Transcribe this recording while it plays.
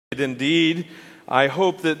indeed. I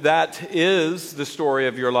hope that that is the story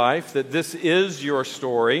of your life, that this is your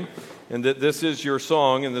story, and that this is your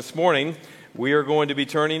song. And this morning, we are going to be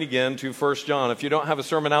turning again to 1 John. If you don't have a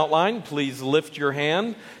sermon outline, please lift your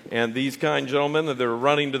hand, and these kind gentlemen that are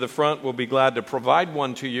running to the front will be glad to provide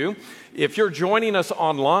one to you. If you're joining us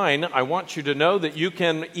online, I want you to know that you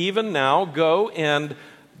can even now go and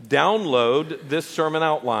download this sermon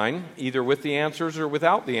outline, either with the answers or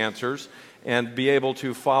without the answers, and be able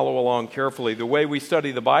to follow along carefully. The way we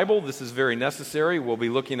study the Bible, this is very necessary. We'll be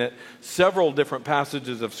looking at several different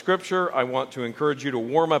passages of Scripture. I want to encourage you to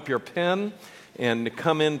warm up your pen and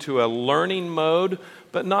come into a learning mode,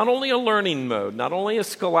 but not only a learning mode, not only a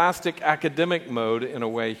scholastic academic mode in a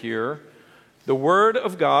way here. The Word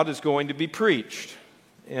of God is going to be preached,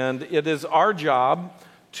 and it is our job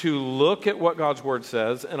to look at what God's Word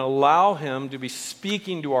says and allow Him to be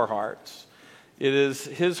speaking to our hearts. It is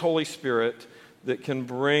His Holy Spirit that can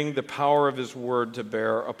bring the power of His Word to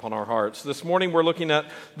bear upon our hearts. This morning we're looking at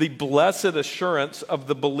the blessed assurance of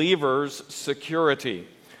the believer's security.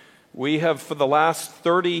 We have, for the last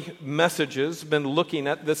 30 messages, been looking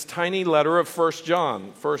at this tiny letter of 1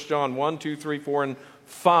 John. 1 John 1, 2, 3, 4, and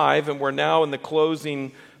 5, and we're now in the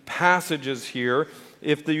closing passages here.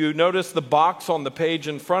 If you notice the box on the page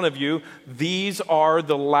in front of you, these are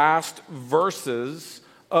the last verses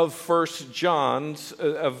of John's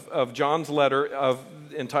letter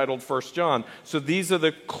entitled 1 John. So these are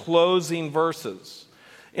the closing verses.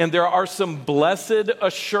 And there are some blessed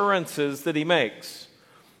assurances that he makes.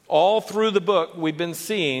 All through the book, we've been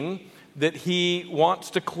seeing that he wants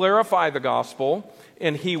to clarify the gospel,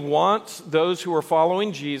 and he wants those who are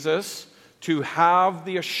following Jesus to have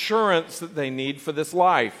the assurance that they need for this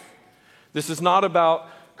life. This is not about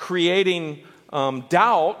creating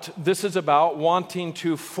doubt. This is about wanting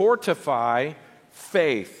to fortify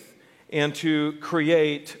faith and to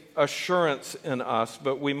create assurance in us,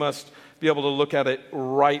 but we must be able to look at it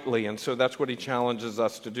rightly, and so that's what he challenges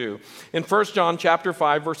us to do. In 1 John chapter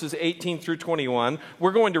 5, verses 18 through 21,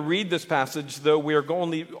 we're going to read this passage, though we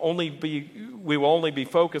will only be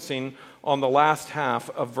focusing on the last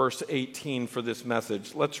half of verse 18 for this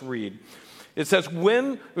message. Let's read. It says,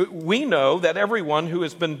 "When we know that everyone who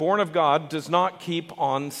has been born of God does not keep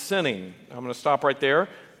on sinning." I'm going to stop right there.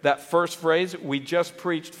 That first phrase, we just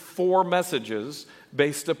preached 4 messages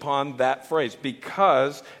based upon that phrase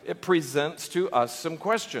because it presents to us some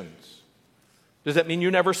questions. Does that mean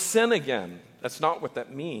you never sin again? That's not what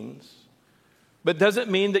that means. But does it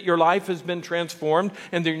mean that your life has been transformed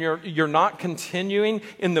and that you're not continuing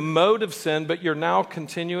in the mode of sin, but you're now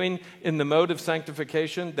continuing in the mode of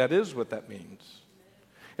sanctification? That is what that means.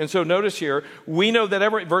 And so notice here, we know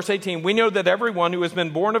that verse 18, we know that everyone who has been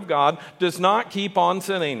born of God does not keep on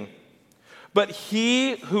sinning. But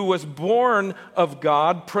he who was born of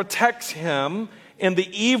God protects him, and the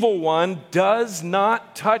evil one does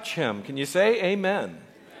not touch him. Can you say amen?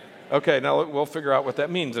 Okay, now we'll figure out what that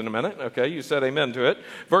means in a minute. Okay, you said amen to it.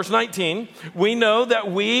 Verse 19, we know that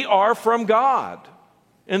we are from God,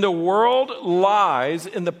 and the world lies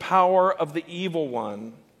in the power of the evil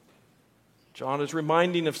one. John is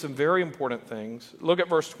reminding of some very important things. Look at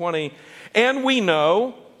verse 20. And we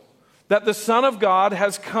know that the Son of God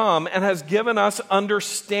has come and has given us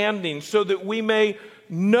understanding so that we may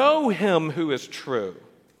know him who is true.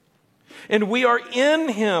 And we are in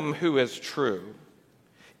him who is true,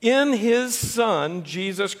 in his Son,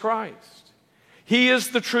 Jesus Christ. He is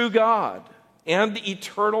the true God and the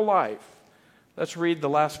eternal life. Let's read the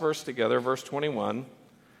last verse together, verse 21.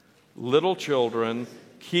 Little children,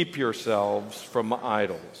 keep yourselves from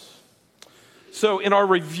idols. So in our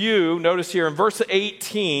review, notice here in verse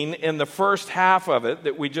 18, in the first half of it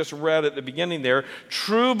that we just read at the beginning there,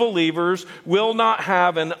 true believers will not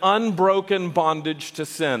have an unbroken bondage to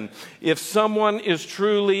sin. If someone is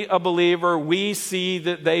truly a believer, we see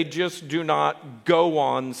that they just do not go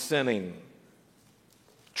on sinning.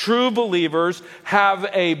 True believers have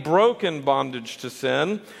a broken bondage to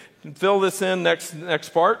sin. Fill this in, next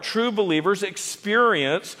part. True believers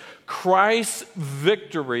experience Christ's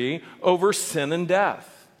victory over sin and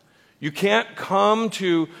death. You can't come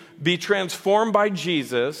to be transformed by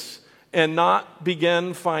Jesus and not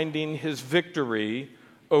begin finding his victory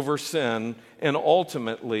over sin and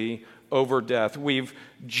ultimately over death. We've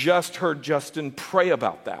just heard Justin pray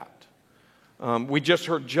about that. We just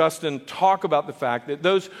heard Justin talk about the fact that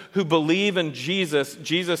those who believe in Jesus,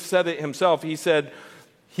 Jesus said it himself. He said,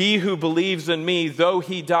 He who believes in me, though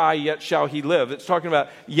he die, yet shall he live. It's talking about,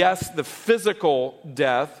 yes, the physical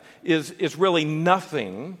death is really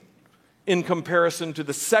nothing in comparison to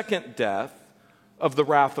the second death of the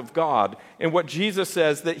wrath of God. And what Jesus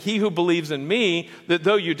says, that he who believes in me, that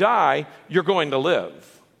though you die, you're going to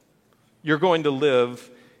live. You're going to live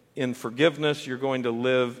in forgiveness. You're going to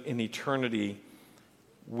live in eternity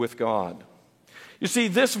with God. You see,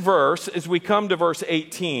 this verse, as we come to verse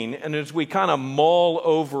 18, and as we kind of mull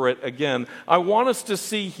over it again, I want us to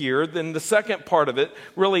see here, then the second part of it,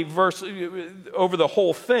 really over the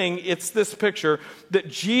whole thing, it's this picture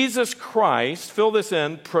that Jesus Christ, fill this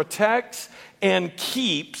in, protects and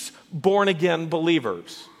keeps born-again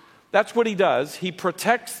believers. That's what he does. He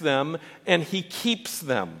protects them and he keeps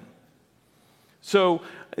them. So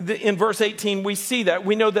in verse 18, we see that.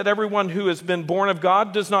 We know that everyone who has been born of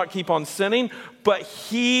God does not keep on sinning, but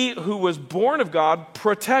he who was born of God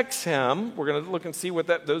protects him. We're going to look and see what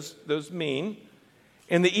those mean.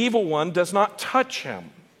 And the evil one does not touch him.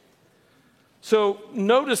 So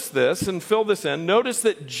notice this and fill this in. Notice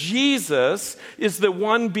that Jesus is the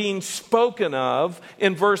one being spoken of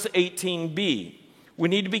in verse 18b. We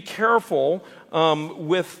need to be careful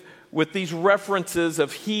with these references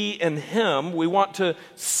of he and him. We want to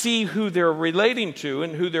see who they're relating to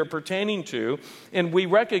and who they're pertaining to, and we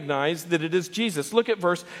recognize that it is Jesus. Look at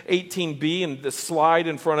verse 18b in the slide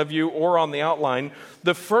in front of you or on the outline.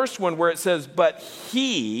 The first one where it says, but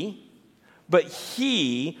he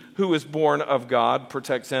who is born of God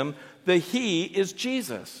protects him. The he is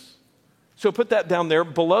Jesus. So put that down there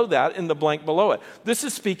below that in the blank below it. This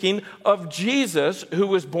is speaking of Jesus who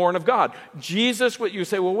was born of God. Jesus, what you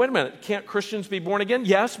say, well, wait a minute, can't Christians be born again?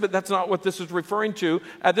 Yes, but that's not what this is referring to.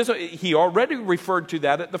 He already referred to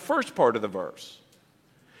that at the first part of the verse.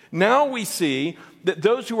 Now we see that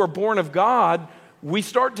those who are born of God, we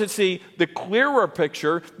start to see the clearer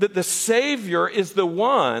picture that the Savior is the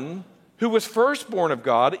one who was first born of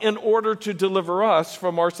God in order to deliver us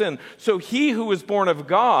from our sin. So he who was born of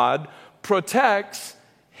God protects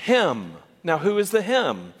him. Now, who is the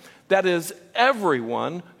him? That is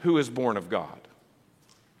everyone who is born of God.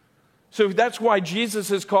 So that's why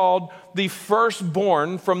Jesus is called the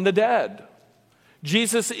firstborn from the dead.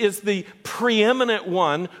 Jesus is the preeminent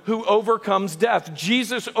one who overcomes death.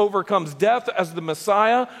 Jesus overcomes death as the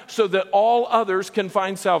Messiah so that all others can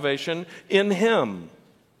find salvation in him.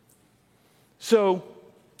 So,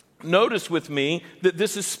 notice with me that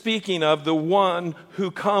this is speaking of the one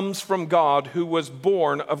who comes from God, who was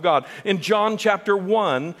born of God. In John chapter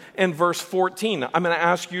 1 and verse 14, I'm going to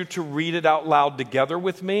ask you to read it out loud together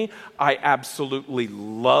with me. I absolutely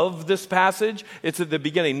love this passage. It's at the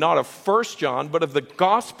beginning, not of 1 John, but of the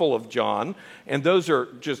Gospel of John. And those are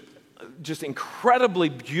just incredibly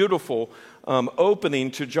beautiful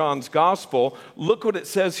opening to John's Gospel. Look what it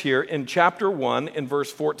says here in chapter 1 and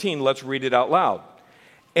verse 14. Let's read it out loud.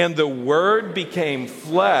 And the Word became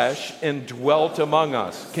flesh and dwelt among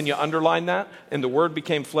us. Can you underline that? And the Word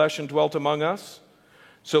became flesh and dwelt among us.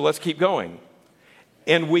 So let's keep going.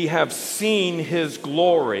 And we have seen his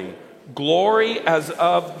glory, glory as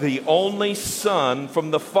of the only Son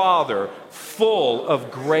from the Father, full of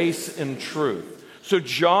grace and truth. So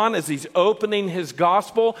John, as he's opening his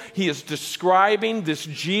gospel, he is describing this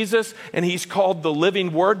Jesus, and he's called the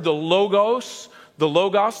living Word, the Logos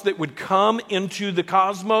that would come into the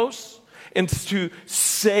cosmos and to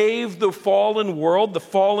save the fallen world, the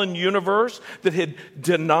fallen universe that had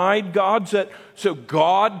denied God. So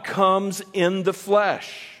God comes in the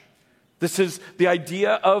flesh. This is the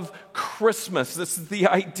idea of Christmas. This is the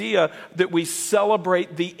idea that we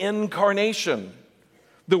celebrate the incarnation.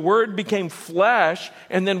 The Word became flesh,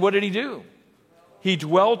 and then what did he do? He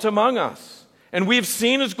dwelt among us, and we've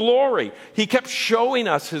seen his glory. He kept showing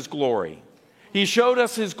us his glory. He showed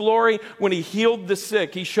us his glory when he healed the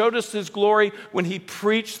sick. He showed us his glory when he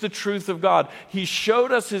preached the truth of God. He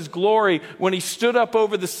showed us his glory when he stood up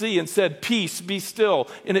over the sea and said, "Peace, be still,"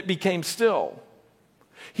 and it became still.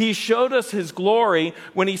 He showed us his glory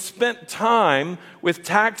when he spent time with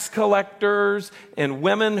tax collectors and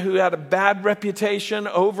women who had a bad reputation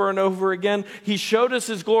over and over again. He showed us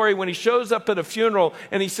his glory when he shows up at a funeral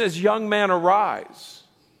and he says, "Young man, arise,"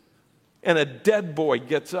 and a dead boy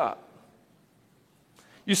gets up.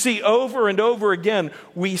 You see, over and over again,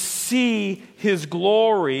 we see his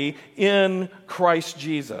glory in Christ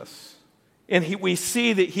Jesus. And we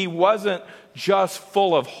see that he wasn't just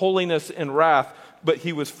full of holiness and wrath, but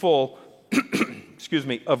he was full,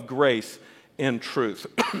 of grace and truth.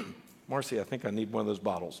 Marcy, I think I need one of those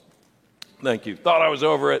bottles. Thank you. Thought I was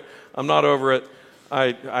over it. I'm not over it.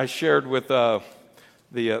 I shared with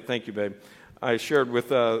thank you, babe. I shared with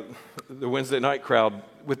the Wednesday night crowd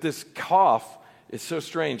with this cough. It's so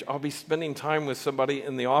strange. I'll be spending time with somebody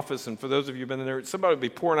in the office, and for those of you who've been in there, somebody will be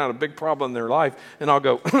pouring out a big problem in their life, and I'll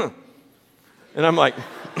go, and I'm like,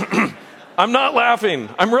 I'm not laughing.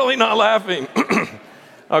 I'm really not laughing.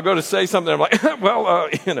 I'll go to say something. I'm like, well,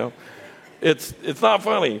 it's not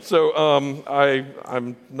funny. So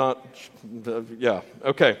I'm not, yeah,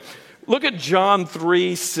 okay. Look at John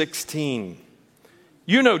 3:16.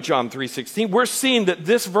 You know John 3:16. We're seeing that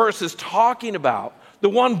this verse is talking about the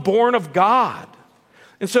one born of God.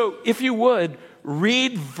 And so if you would,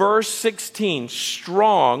 read verse 16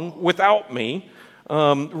 strong without me.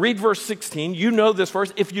 Read verse 16. You know this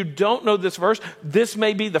verse. If you don't know this verse, this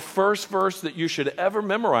may be the first verse that you should ever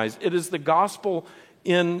memorize. It is the gospel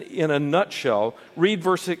in a nutshell. Read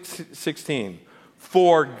verse 16.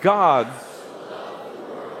 For God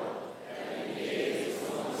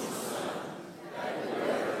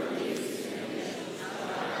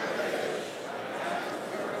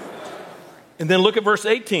and then look at verse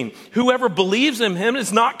 18. Whoever believes in him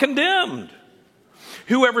is not condemned.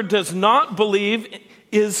 Whoever does not believe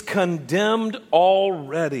is condemned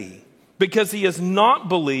already, because he has not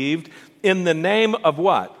believed in the name of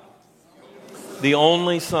what? The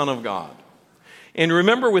only Son of God. And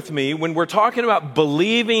remember with me, when we're talking about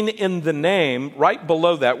believing in the name, right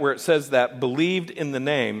below that where it says that, believed in the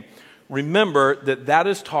name, remember that that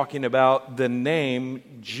is talking about the name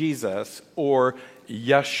Jesus or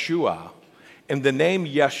Yeshua. And the name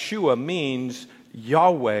Yeshua means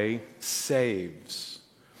Yahweh saves.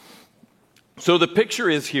 So the picture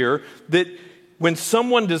is here that when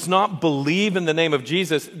someone does not believe in the name of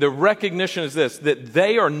Jesus, the recognition is this, that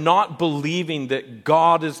they are not believing that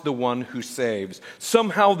God is the one who saves.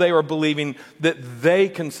 Somehow they are believing that they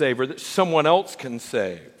can save or that someone else can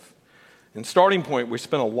save. And starting point, we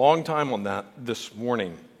spent a long time on that this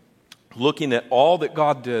morning, looking at all that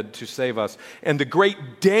God did to save us and the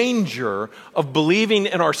great danger of believing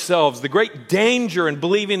in ourselves, the great danger in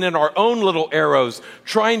believing in our own little arrows,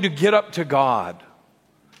 trying to get up to God.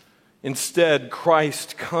 Instead,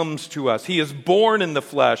 Christ comes to us. He is born in the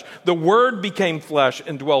flesh. The Word became flesh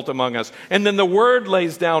and dwelt among us. And then the Word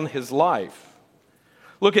lays down His life.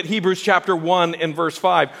 Look at Hebrews chapter 1 and verse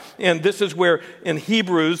 5. And this is where in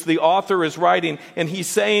Hebrews the author is writing and he's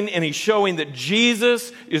saying and he's showing that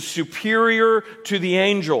Jesus is superior to the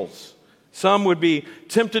angels. Some would be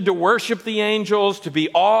tempted to worship the angels, to be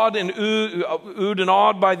awed and oohed and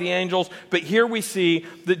awed by the angels. But here we see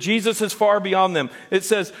that Jesus is far beyond them. It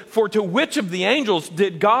says, for to which of the angels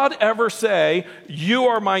did God ever say, you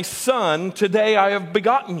are my son, today I have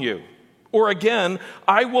begotten you? Or again,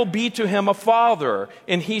 I will be to him a father,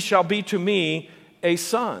 and he shall be to me a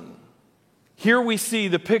son. Here we see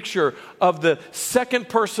the picture of the second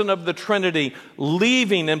person of the Trinity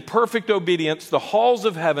leaving in perfect obedience the halls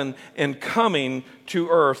of heaven and coming to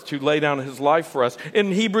earth to lay down his life for us.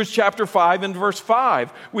 In Hebrews chapter 5 and verse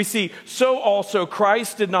 5, we see, so also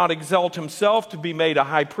Christ did not exalt himself to be made a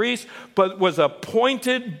high priest, but was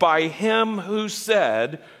appointed by him who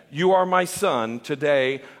said, you are my son,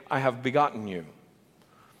 today I have begotten you.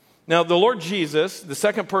 Now, the Lord Jesus, the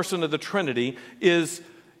second person of the Trinity, is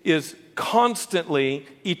constantly,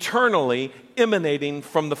 eternally emanating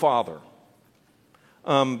from the Father.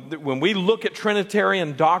 When we look at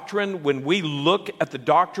Trinitarian doctrine, when we look at the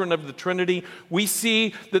doctrine of the Trinity, we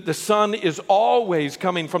see that the Son is always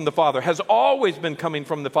coming from the Father, has always been coming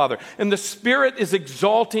from the Father. And the Spirit is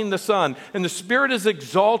exalting the Son, and the Spirit is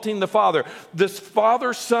exalting the Father. This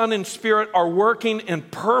Father, Son, and Spirit are working in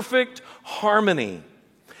perfect harmony.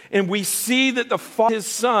 And we see that the Father is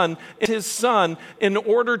His Son in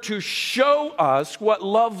order to show us what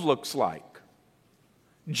love looks like.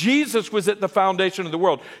 Jesus was at the foundation of the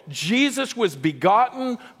world. Jesus was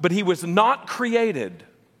begotten, but He was not created.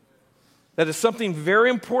 That is something very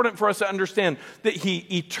important for us to understand, that He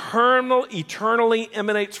eternally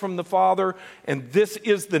emanates from the Father, and this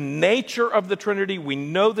is the nature of the Trinity. We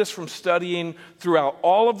know this from studying throughout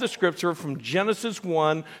all of the Scripture, from Genesis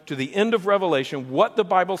 1 to the end of Revelation, what the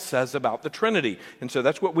Bible says about the Trinity. And so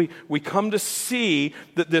that's what we come to see,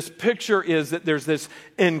 that this picture is that there's this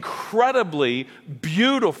incredibly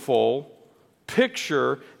beautiful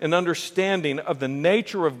picture and understanding of the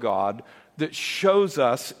nature of God that shows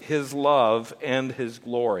us His love and His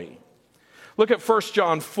glory. Look at 1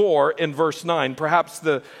 John 4 in verse 9, perhaps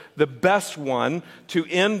the best one to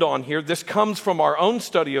end on here. This comes from our own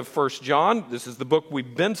study of 1 John. This is the book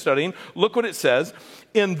we've been studying. Look what it says.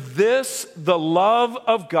 In this, the love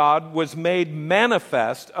of God was made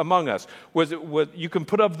manifest among us. You can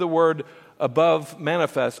put up the word above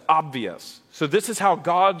manifest, obvious. So this is how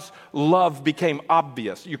God's love became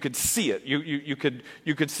obvious. You could see it. You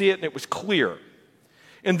could see it, and it was clear.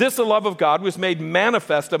 And this, the love of God, was made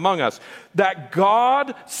manifest among us, that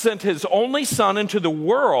God sent His only Son into the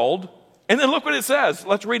world, and then look what it says.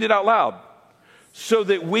 Let's read it out loud. so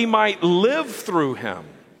that we might live through him.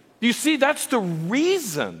 You see, that's the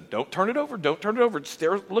reason. Don't turn it over. Don't turn it over.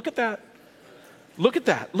 Look at that. Look at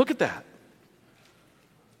that. Look at that.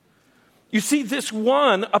 You see this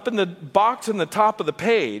one up in the box in the top of the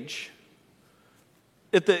page,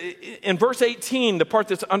 in verse 18, the part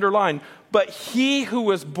that's underlined, but he who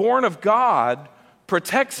was born of God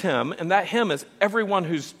protects him, and that him is everyone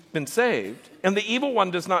who's been saved, and the evil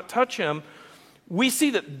one does not touch him. We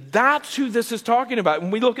see that that's who this is talking about.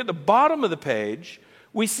 When we look at the bottom of the page,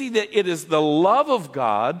 we see that it is the love of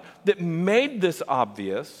God that made this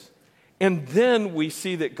obvious, and then we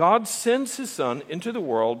see that God sends his son into the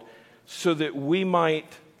world so that we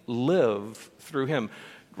might live through him.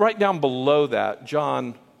 Right down below that,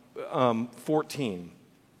 John 14.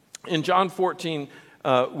 In John 14,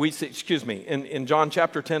 we see, in John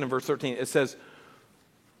chapter 10 and verse 13, it says,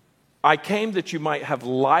 I came that you might have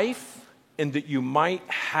life and that you might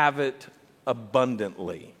have it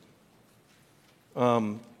abundantly.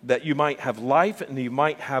 That you might have life and you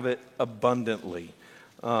might have it abundantly.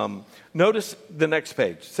 Notice the next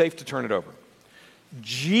page. Safe to turn it over.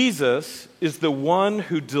 Jesus is the one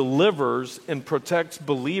who delivers and protects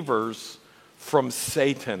believers from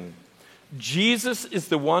Satan. Jesus is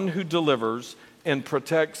the one who delivers and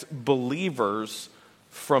protects believers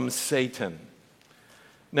from Satan.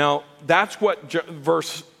 Now, that's what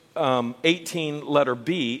verse 18, letter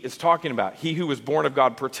B, is talking about. He who is born of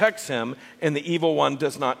God protects him, and the evil one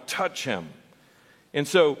does not touch him. And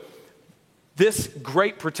so, this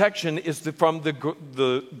great protection is from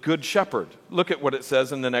the good shepherd. Look at what it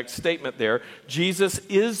says in the next statement there. Jesus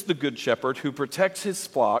is the good shepherd who protects his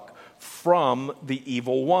flock from the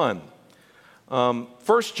evil one. 1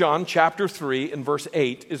 John chapter 3 and verse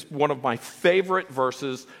 8 is one of my favorite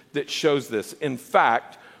verses that shows this. In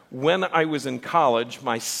fact, when I was in college,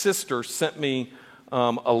 my sister sent me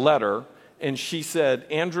a letter, and she said,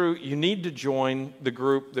 Andrew, you need to join the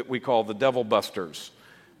group that we call the Devil Busters.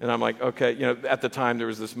 And I'm like, okay, at the time there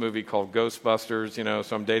was this movie called Ghostbusters,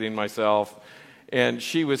 so I'm dating myself. And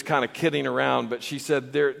she was kind of kidding around, but she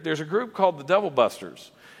said, there's a group called the Devil Busters.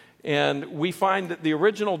 And we find that the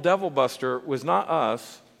original Devil Buster was not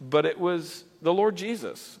us, but it was the Lord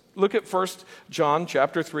Jesus. Look at 1 John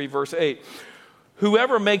chapter 3, verse 8.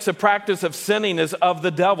 Whoever makes a practice of sinning is of the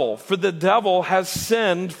devil, for the devil has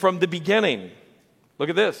sinned from the beginning. Look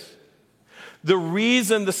at this. The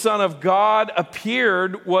reason the Son of God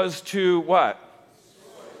appeared was to what?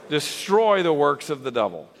 Destroy the works of the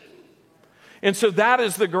devil. And so that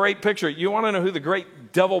is the great picture. You want to know who the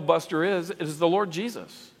great devil buster is? It is the Lord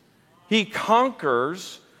Jesus. He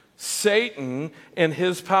conquers Satan and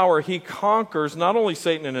his power. He conquers not only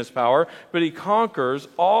Satan and his power, but he conquers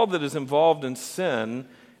all that is involved in sin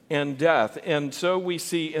and death. And so we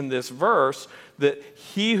see in this verse that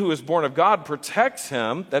he who is born of God protects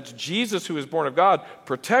him. That's Jesus who is born of God,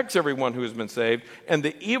 protects everyone who has been saved, and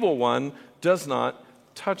the evil one does not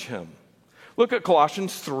touch him. Look at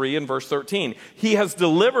Colossians 3 and verse 13. He has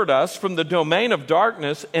delivered us from the domain of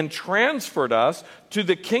darkness and transferred us to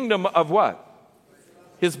the kingdom of what?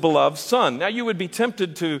 His beloved Son. Now you would be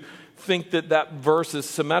tempted to think that verse is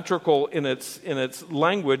symmetrical in its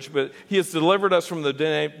language, but he has delivered us from the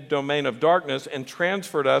domain of darkness and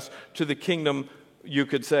transferred us to the kingdom, you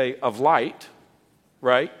could say, of light,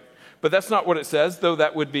 right? But that's not what it says, though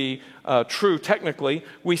that would be true technically.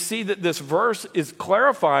 We see that this verse is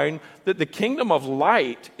clarifying that the kingdom of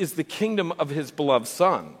light is the kingdom of his beloved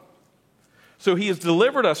Son. So he has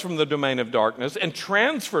delivered us from the domain of darkness and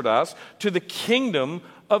transferred us to the kingdom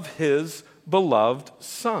of his beloved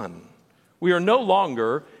Son. We are no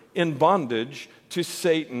longer in bondage to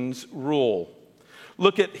Satan's rule.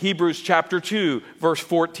 Look at Hebrews chapter 2, verse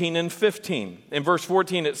 14 and 15. In verse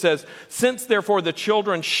 14 it says, since therefore the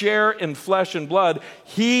children share in flesh and blood,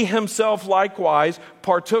 he himself likewise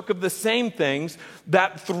partook of the same things,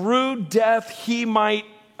 that through death he might,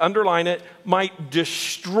 underline it, might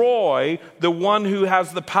destroy the one who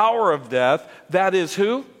has the power of death. That is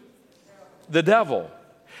who? The devil.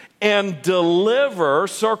 And deliver,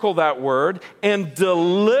 circle that word, and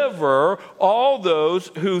deliver all those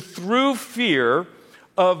who through fear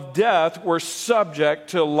of death were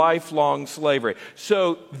subject to lifelong slavery.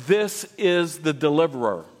 So this is the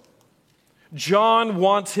deliverer. John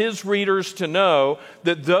wants his readers to know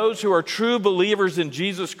that those who are true believers in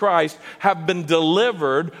Jesus Christ have been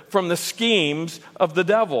delivered from the schemes of the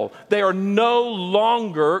devil. They are no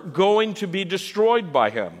longer going to be destroyed by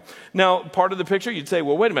him. Now, part of the picture, you'd say,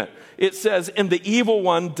 well, wait a minute. It says, and the evil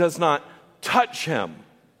one does not touch him.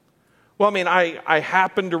 Well, I mean, I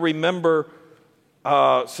happen to remember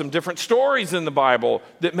some different stories in the Bible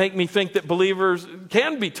that make me think that believers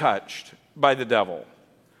can be touched. by the devil.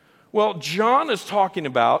 Well, John is talking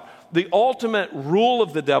about the ultimate rule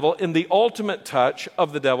of the devil and the ultimate touch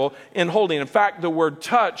of the devil in holding. In fact, the word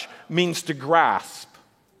touch means to grasp.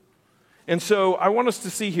 And so I want us to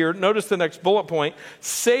see here, notice the next bullet point,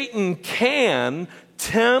 Satan can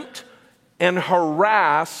tempt and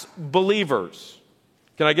harass believers.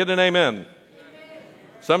 Can I get an amen? Amen.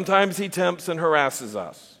 Sometimes he tempts and harasses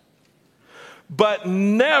us. But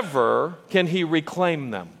never can he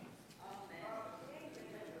reclaim them.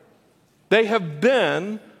 They have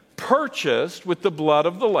been purchased with the blood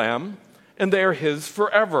of the Lamb, and they are his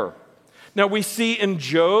forever. Now we see in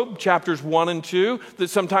Job chapters 1 and 2 that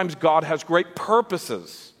sometimes God has great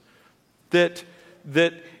purposes that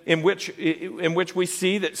in which we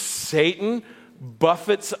see that Satan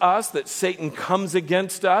buffets us, that Satan comes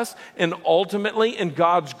against us, and ultimately in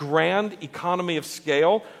God's grand economy of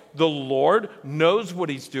scale, the Lord knows what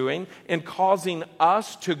he's doing in causing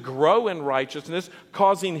us to grow in righteousness,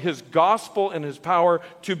 causing his gospel and his power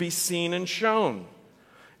to be seen and shown.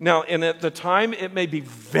 Now, and at the time, it may be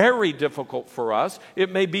very difficult for us.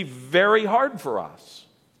 It may be very hard for us.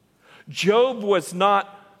 Job was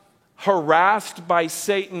not harassed by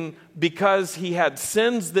Satan because he had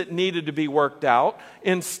sins that needed to be worked out.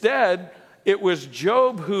 Instead, it was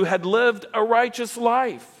Job who had lived a righteous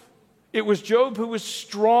life. It was Job who was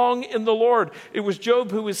strong in the Lord. It was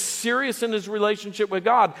Job who was serious in his relationship with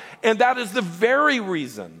God. And that is the very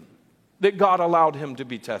reason that God allowed him to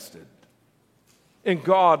be tested. And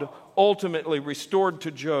God ultimately restored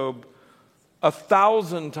to Job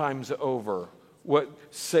 1,000 times over what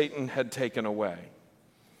Satan had taken away.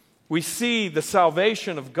 We see the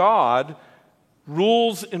salvation of God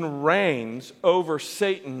rules and reigns over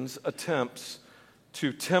Satan's attempts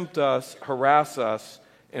to tempt us, harass us,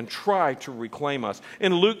 and try to reclaim us.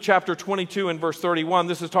 In Luke chapter 22 and verse 31,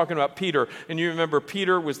 this is talking about Peter. And you remember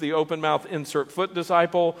Peter was the open-mouth insert foot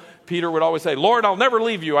disciple. Peter would always say, "Lord, I'll never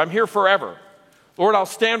leave you. I'm here forever. Lord, I'll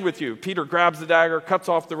stand with you." Peter grabs the dagger, cuts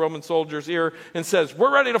off the Roman soldier's ear, and says,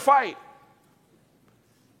 "We're ready to fight."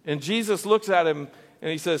 And Jesus looks at him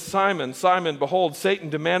and he says, "Simon, Simon, behold, Satan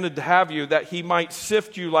demanded to have you that he might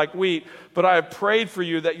sift you like wheat, but I have prayed for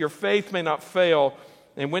you that your faith may not fail.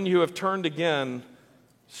 And when you have turned again,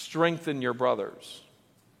 strengthen your brothers."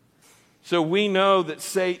 So we know that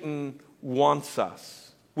Satan wants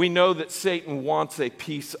us. We know that Satan wants a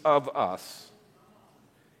piece of us.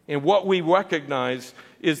 And what we recognize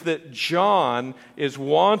is that John is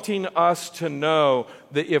wanting us to know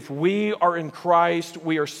that if we are in Christ,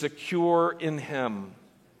 we are secure in him.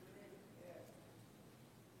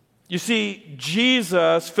 You see,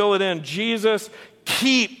 Jesus, fill it in, Jesus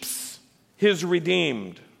keeps his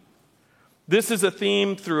redeemed. This is a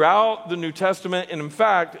theme throughout the New Testament, and in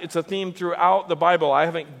fact, it's a theme throughout the Bible. I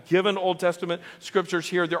haven't given Old Testament scriptures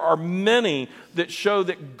here. There are many that show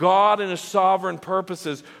that God in his sovereign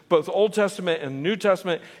purposes, both Old Testament and New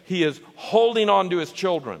Testament, he is holding on to his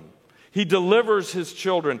children. He delivers his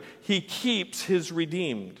children. He keeps his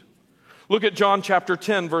redeemed. Look at John chapter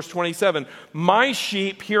 10, verse 27. "My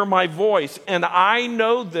sheep hear my voice, and I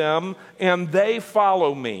know them, and they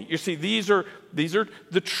follow me." You see, these are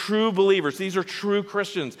the true believers. These are true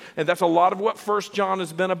Christians. And that's a lot of what 1 John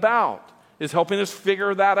has been about, is helping us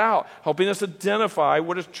figure that out, helping us identify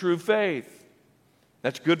what is true faith.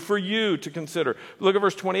 That's good for you to consider. Look at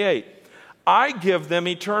verse 28. "I give them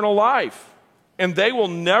eternal life, and they will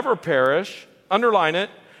never perish," underline it,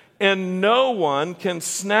 "and no one can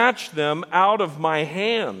snatch them out of my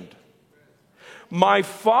hand. My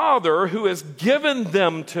Father who has given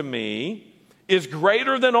them to me is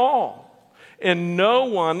greater than all, and no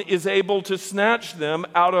one is able to snatch them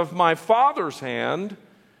out of my Father's hand."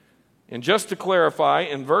 And just to clarify,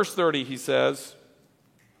 in verse 30 he says,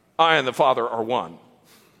 "I and the Father are one."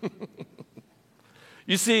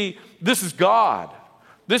 You see, this is God.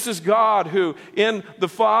 This is God who, in the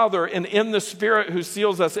Father and in the Spirit who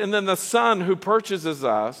seals us, and then the Son who purchases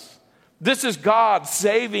us. This is God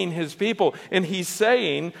saving his people. And he's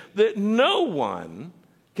saying that no one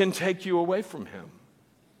can take you away from him.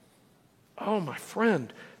 Oh, my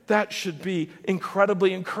friend, that should be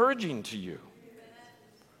incredibly encouraging to you.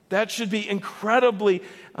 That should be incredibly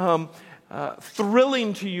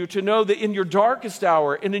thrilling to you to know that in your darkest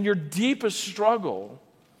hour and in your deepest struggle,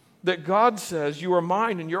 that God says, "You are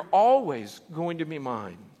mine, and you're always going to be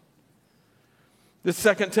mine." The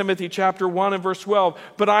 2 Timothy chapter 1 and verse 12,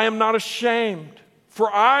 "But I am not ashamed,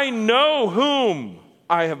 for I know whom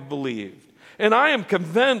I have believed, And I am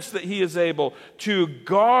convinced that he is able to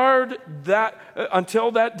guard that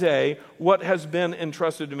until that day what has been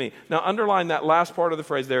entrusted to me. Now underline that last part of the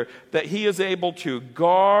phrase there, that he is able to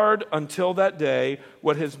guard until that day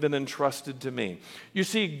what has been entrusted to me. You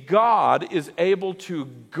see, God is able to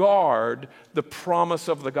guard the promise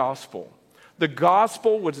of the gospel. The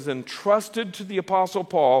gospel was entrusted to the Apostle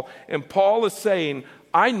Paul, and Paul is saying,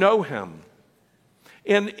 I know him.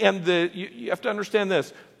 And you have to understand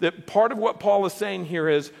this, that part of what Paul is saying here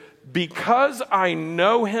is, because I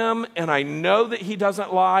know him and I know that he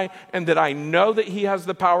doesn't lie and that I know that he has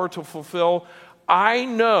the power to fulfill, I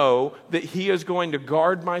know that he is going to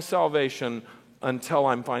guard my salvation until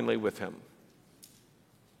I'm finally with him.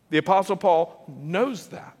 The Apostle Paul knows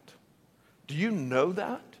that. Do you know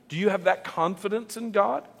that? Do you have that confidence in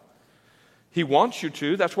God? He wants you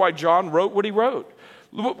to. That's why John wrote what he wrote.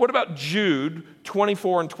 What about Jude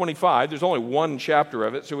 24 and 25? There's only one chapter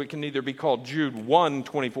of it, so it can either be called Jude 1,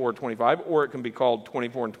 24, 25, or it can be called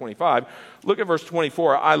 24 and 25. Look at verse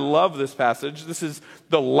 24. I love this passage. This is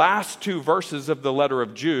the last two verses of the letter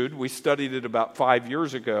of Jude. We studied it about 5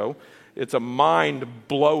 years ago. It's a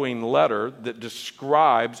mind-blowing letter that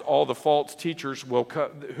describes all the false teachers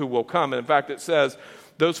who will come. And in fact, it says,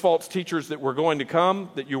 those false teachers that were going to come,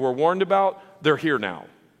 that you were warned about, they're here now.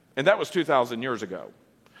 And that was 2,000 years ago.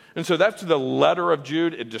 And so that's the letter of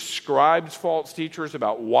Jude. It describes false teachers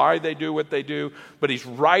about why they do what they do. But he's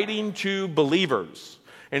writing to believers.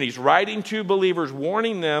 And he's writing to believers,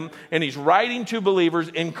 warning them. And he's writing to believers,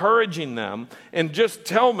 encouraging them. And just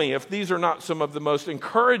tell me if these are not some of the most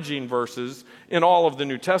encouraging verses in all of the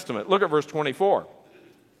New Testament. Look at verse 24.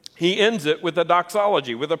 He ends it with a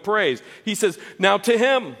doxology, with a praise. He says, now to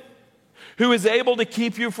him who is able to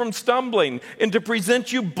keep you from stumbling and to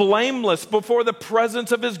present you blameless before the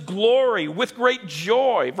presence of his glory with great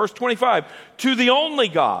joy. Verse 25, to the only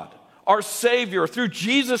God, our Savior, through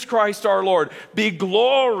Jesus Christ our Lord, be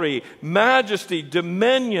glory, majesty,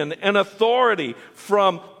 dominion, and authority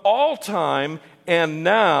from all time and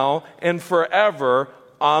now and forever.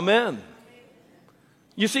 Amen.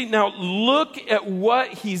 You see, now look at what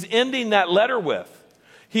he's ending that letter with.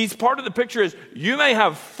 He's part of the picture is you may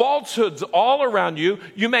have falsehoods all around you.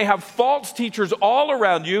 You may have false teachers all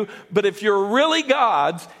around you. But if you're really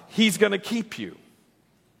God's, he's going to keep you.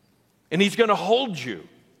 And he's going to hold you.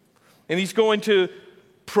 And he's going to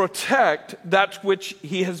protect that which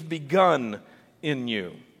he has begun in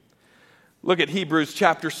you. Look at Hebrews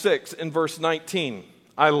chapter 6 and verse 19.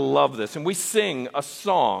 I love this. And we sing a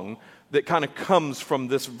song that kind of comes from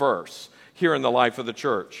this verse here in the life of the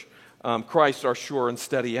church. Christ our sure and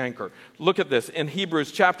steady anchor. Look at this in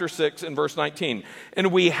Hebrews chapter 6 and verse 19.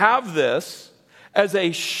 And we have this as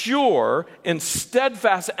a sure and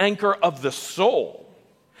steadfast anchor of the soul,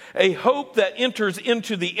 a hope that enters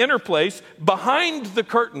into the inner place behind the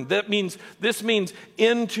curtain. This means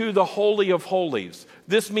into the Holy of Holies.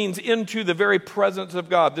 This means into the very presence of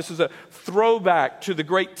God. This is a throwback to the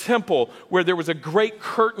great temple where there was a great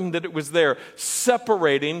curtain that it was there,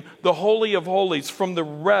 separating the Holy of Holies from the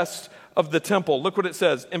rest of the temple. Look what it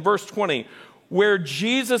says in verse 20. Where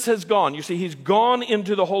Jesus has gone, you see, he's gone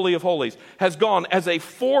into the Holy of Holies, has gone as a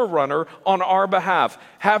forerunner on our behalf,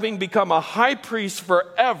 having become a high priest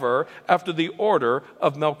forever after the order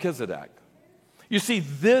of Melchizedek. You see,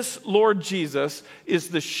 this Lord Jesus is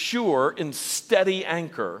the sure and steady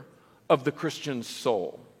anchor of the Christian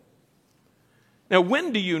soul. Now,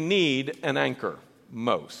 when do you need an anchor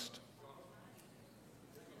most?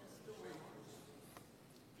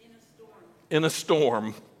 In a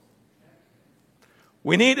storm.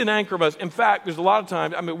 We need an anchor most. In fact, there's a lot of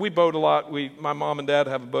times, we boat a lot. My mom and dad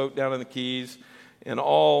have a boat down in the Keys. And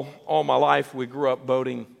all my life, we grew up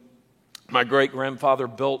boating. My great-grandfather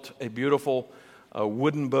built a beautiful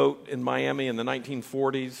wooden boat in Miami in the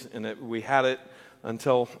 1940s. And we had it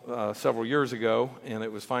until several years ago. And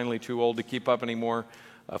it was finally too old to keep up anymore.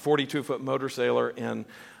 A 42-foot motor sailor. And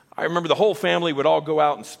I remember the whole family would all go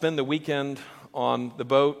out and spend the weekend on the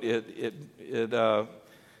boat. The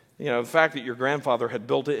fact that your grandfather had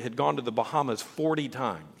built it, had gone to the Bahamas 40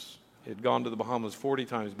 times. It had gone to the Bahamas 40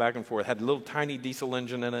 times, back and forth. It had a little tiny diesel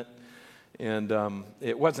engine in it. And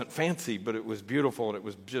it wasn't fancy, but it was beautiful, and it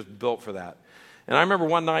was just built for that. And I remember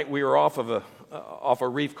one night we were off a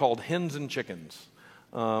reef called Hens and Chickens,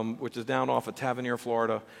 which is down off of Tavernier,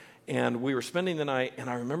 Florida. And we were spending the night, and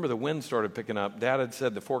I remember the wind started picking up. Dad had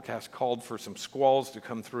said the forecast called for some squalls to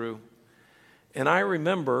come through. And I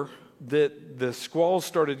remember that the squalls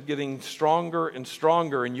started getting stronger and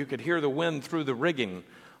stronger, and you could hear the wind through the rigging,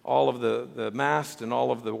 all of the mast and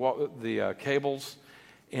all of the cables,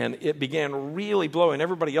 and it began really blowing.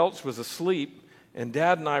 Everybody else was asleep, And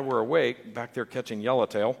Dad and I were awake back there catching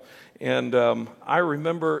yellowtail. And I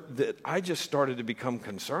remember that I just started to become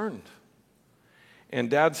concerned. And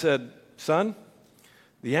Dad said, son,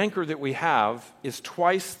 the anchor that we have is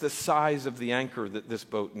twice the size of the anchor that this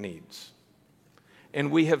boat needs. And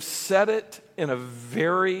we have set it in a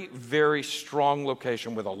very, very strong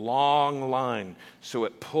location with a long line so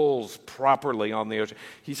it pulls properly on the ocean.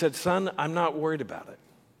 He said, son, I'm not worried about it.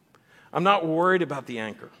 I'm not worried about the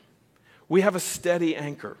anchor. We have a steady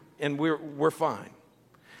anchor, and we're fine.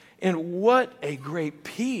 And what a great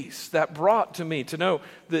peace that brought to me to know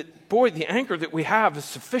that, boy, the anchor that we have is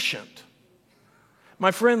sufficient.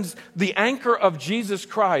 My friends, the anchor of Jesus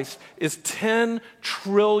Christ is 10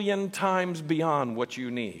 trillion times beyond what you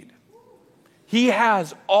need. He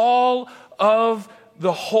has all of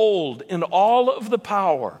the hold and all of the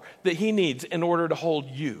power that he needs in order to hold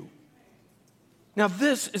you. Now,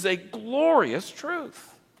 this is a glorious truth.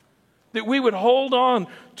 That we would hold on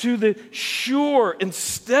to the sure and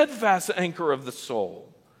steadfast anchor of the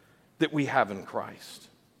soul that we have in Christ.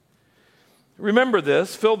 Remember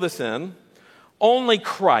this, fill this in. Only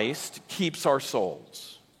Christ keeps our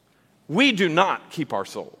souls. We do not keep our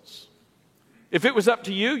souls. If it was up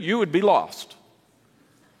to you, you would be lost.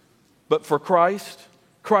 But for Christ,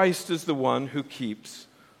 Christ is the one who keeps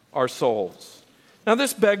our souls. Now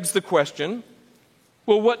this begs the question,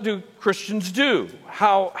 well, what do Christians do?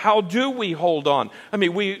 How do we hold on? I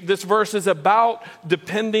mean, this verse is about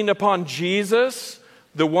depending upon Jesus,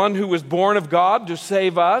 the one who was born of God to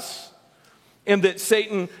save us, and that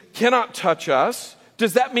Satan cannot touch us.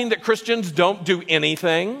 Does that mean that Christians don't do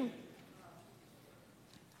anything?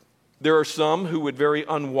 There are some who would very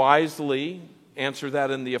unwisely answer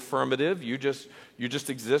that in the affirmative. You just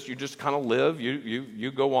exist. You just kind of live.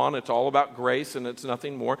 You go on. It's all about grace and it's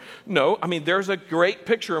nothing more. No, I mean, there's a great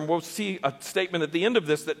picture, and we'll see a statement at the end of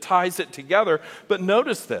this that ties it together. But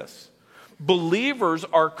notice this. Believers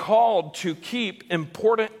are called to keep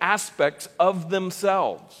important aspects of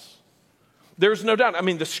themselves. There's no doubt. I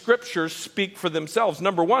mean, the scriptures speak for themselves.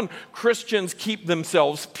 Number one, Christians keep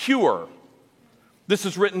themselves pure. This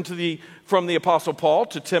is written from the Apostle Paul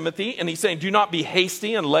to Timothy, and he's saying, do not be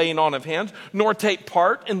hasty in laying on of hands, nor take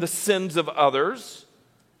part in the sins of others.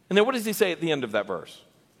 And then what does he say at the end of that verse?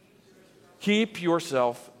 Keep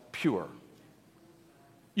yourself pure.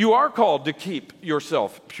 You are called to keep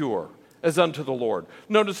yourself pure as unto the Lord.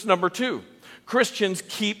 Notice number two, Christians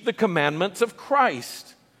keep the commandments of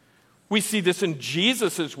Christ. We see this in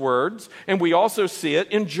Jesus' words, and we also see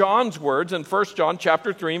it in John's words in 1 John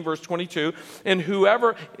chapter 3 and verse 22. And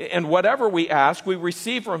whatever we ask, we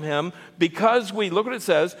receive from him because look what it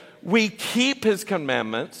says, we keep his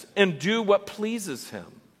commandments and do what pleases him.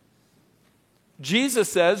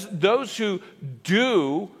 Jesus says, those who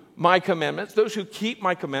do my commandments, those who keep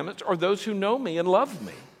my commandments, are those who know me and love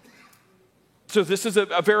me. So this is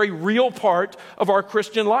a very real part of our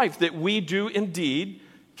Christian life, that we do indeed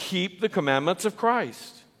keep the commandments of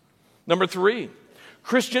Christ. Number three,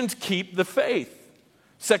 Christians keep the faith.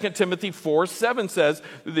 2 Timothy 4:7 says,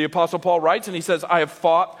 the Apostle Paul writes, and he says, I have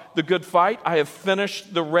fought the good fight. I have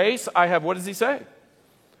finished the race. What does he say?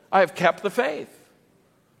 I have kept the faith.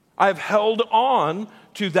 I have held on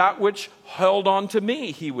to that which held on to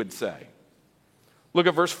me, he would say. Look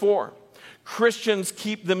at verse 4. Christians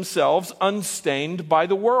keep themselves unstained by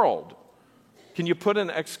the world. Can you put an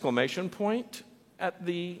exclamation point at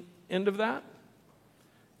the end of that?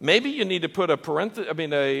 Maybe you need to put a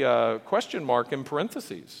question mark in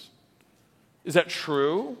parentheses. Is that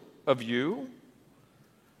true of you?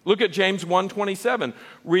 Look at James 1:27.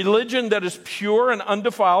 Religion that is pure and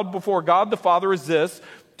undefiled before God the Father is this,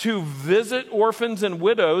 to visit orphans and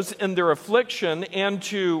widows in their affliction, and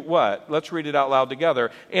to what? Let's read it out loud together.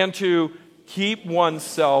 And to keep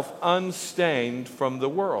oneself unstained from the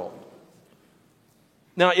world.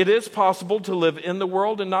 Now, it is possible to live in the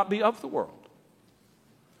world and not be of the world.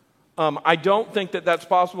 I don't think that that's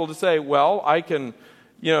possible to say, well, I can,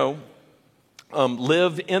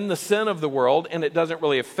 live in the sin of the world and it doesn't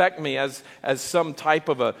really affect me as some type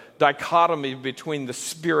of a dichotomy between the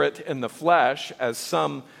spirit and the flesh, as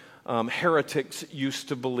some heretics used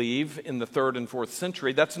to believe in the 3rd and 4th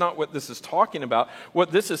century. That's not what this is talking about.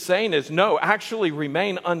 What this is saying is, no, actually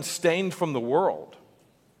remain unstained from the world.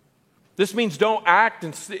 This means don't act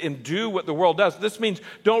and do what the world does. This means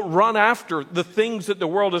don't run after the things that the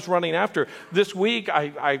world is running after. This week,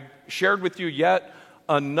 I shared with you yet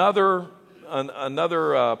another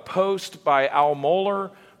post by Al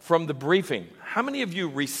Mohler from the briefing. How many of you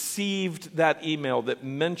received that email that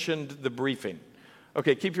mentioned the briefing?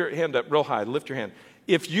 Okay, keep your hand up real high. Lift your hand.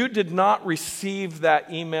 If you did not receive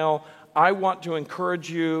that email, I want to encourage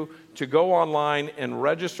you to go online and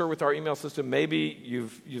register with our email system. Maybe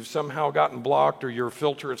you've somehow gotten blocked or your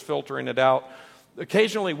filter is filtering it out.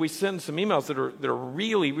 Occasionally we send some emails that are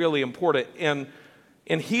really, really important. And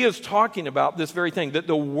he is talking about this very thing, that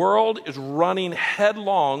the world is running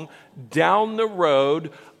headlong down the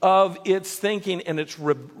road of its thinking and its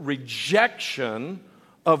rejection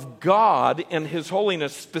of God and His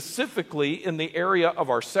holiness, specifically in the area of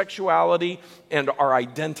our sexuality and our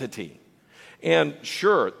identity. And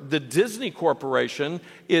sure, the Disney Corporation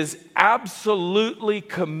is absolutely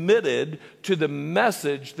committed to the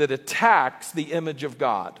message that attacks the image of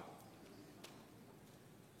God.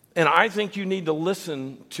 And I think you need to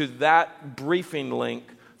listen to that briefing link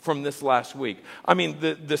from this last week. I mean,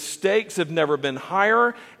 the stakes have never been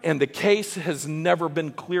higher, and the case has never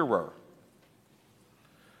been clearer.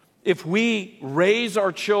 If we raise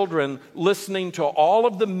our children listening to all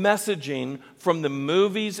of the messaging from the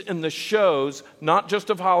movies and the shows, not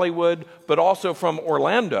just of Hollywood, but also from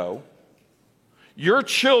Orlando, your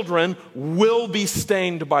children will be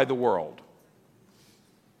stained by the world.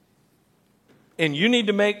 And you need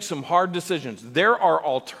to make some hard decisions. There are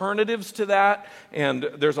alternatives to that, and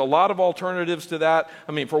there's a lot of alternatives to that.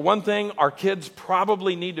 I mean, for one thing, our kids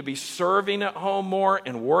probably need to be serving at home more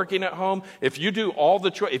and working at home. If you do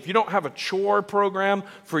if you don't have a chore program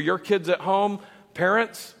for your kids at home,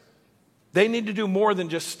 parents, they need to do more than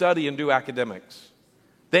just study and do academics.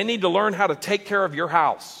 They need to learn how to take care of your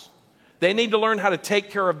house. They need to learn how to take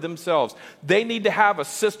care of themselves. They need to have a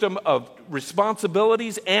system of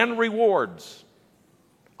responsibilities and rewards.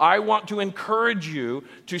 I want to encourage you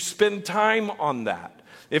to spend time on that.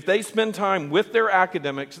 If they spend time with their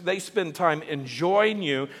academics, they spend time enjoying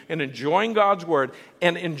you and enjoying God's Word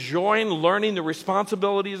and enjoying learning the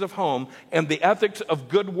responsibilities of home and the ethics of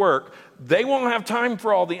good work, they won't have time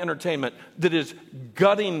for all the entertainment that is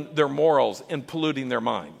gutting their morals and polluting their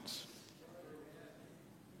minds.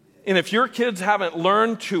 And if your kids haven't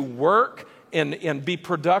learned to work and be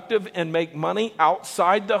productive and make money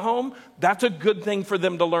outside the home, that's a good thing for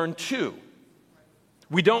them to learn too.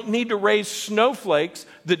 We don't need to raise snowflakes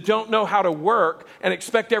that don't know how to work and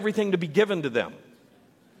expect everything to be given to them.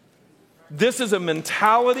 This is a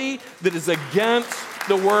mentality that is against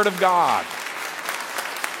the Word of God.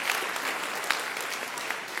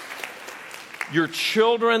 Your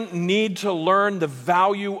children need to learn the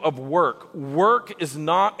value of work. Work is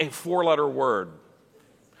not a four-letter word.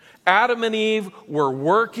 Adam and Eve were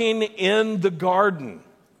working in the garden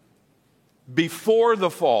before the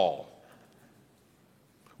fall.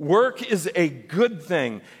 Work is a good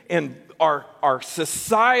thing, and our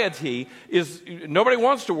society is, nobody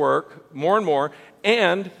wants to work more and more,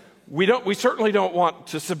 and we certainly don't want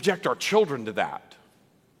to subject our children to that.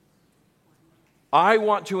 I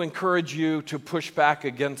want to encourage you to push back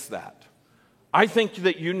against that. I think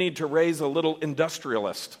that you need to raise a little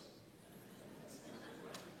industrialist.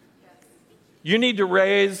 You need to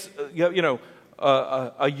raise,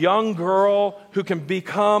 a young girl who can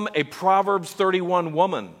become a Proverbs 31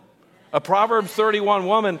 woman. A Proverbs 31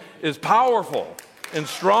 woman is powerful and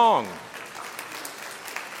strong.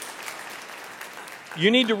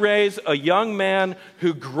 You need to raise a young man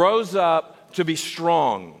who grows up to be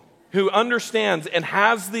strong, who understands and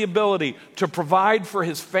has the ability to provide for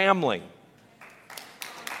his family.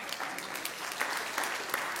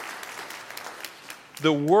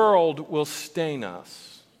 The world will stain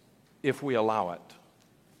us if we allow it.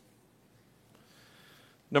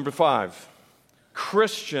 Number 5,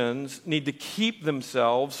 Christians need to keep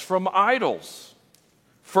themselves from idols.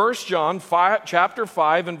 1 John chapter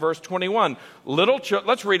 5 and verse 21.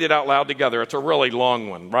 Let's read it out loud together. It's a really long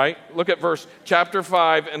one, right? Look at chapter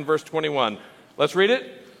 5 and verse 21. Let's read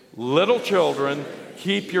it. Little children,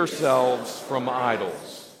 keep yourselves from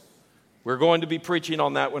idols. We're going to be preaching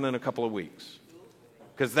on that one in a couple of weeks,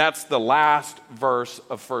 because that's the last verse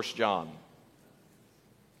of 1 John.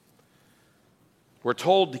 We're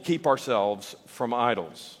told to keep ourselves from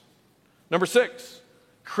idols. Number 6,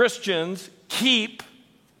 Christians keep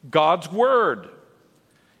God's word.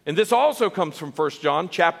 And this also comes from 1 John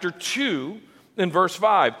chapter 2 and verse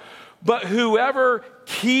 5. But whoever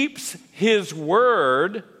keeps his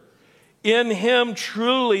word, in him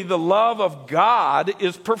truly the love of God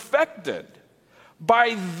is perfected.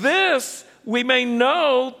 By this we may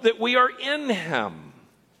know that we are in him.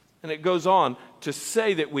 And it goes on to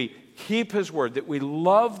say that we keep his word, that we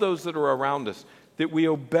love those that are around us, that we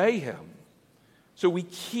obey him. So we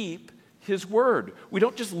keep his word. We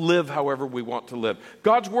don't just live however we want to live.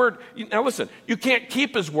 God's word, now listen, you can't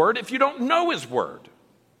keep his word if you don't know his word.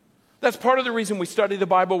 That's part of the reason we study the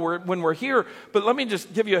Bible when we're here. But let me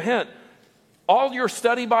just give you a hint. All your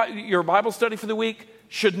your Bible study for the week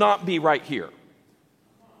should not be right here.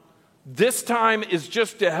 This time is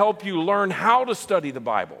just to help you learn how to study the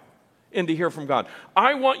Bible and to hear from God.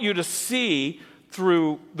 I want you to see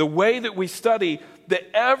through the way that we study that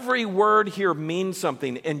every word here means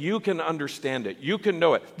something and you can understand it. You can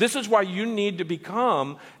know it. This is why you need to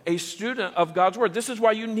become a student of God's Word. This is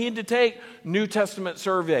why you need to take New Testament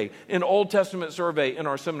survey and Old Testament survey in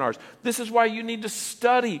our seminars. This is why you need to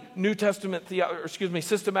study New Testament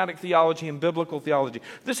systematic theology and biblical theology.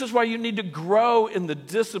 This is why you need to grow in the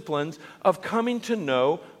disciplines of coming to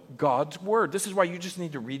know God's Word. This is why you just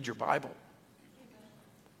need to read your Bible.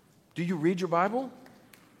 Do you read your Bible?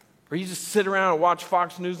 Or you just sit around and watch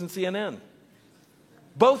Fox News and CNN?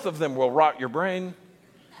 Both of them will rot your brain.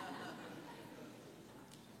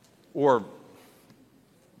 Or,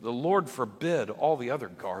 the Lord forbid, all the other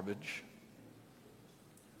garbage.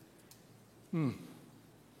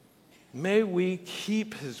 May we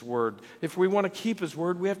keep His Word. If we want to keep His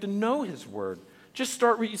Word, we have to know His Word. Just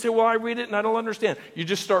start reading. You say, well, I read it and I don't understand. You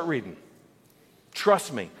just start reading.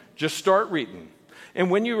 Trust me. Just start reading. And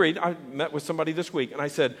when you read, I met with somebody this week, and I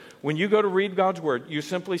said, when you go to read God's Word, you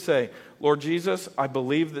simply say, Lord Jesus, I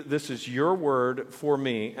believe that this is your word for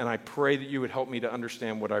me, and I pray that you would help me to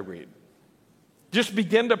understand what I read. Just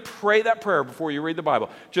begin to pray that prayer before you read the Bible.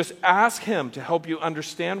 Just ask Him to help you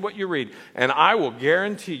understand what you read, and I will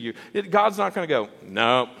guarantee you, God's not going to go,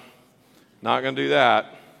 no, not going to do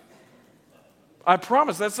that. I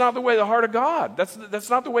promise that's not the way the heart of God. That's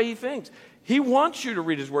not the way He thinks. He wants you to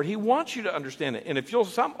read His Word. He wants you to understand it. And if you'll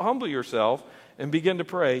humble yourself and begin to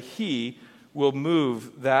pray, He will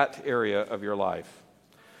move that area of your life.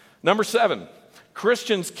 Number 7,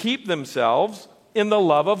 Christians keep themselves in the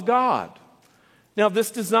love of God. Now, this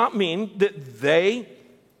does not mean that they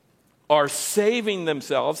are saving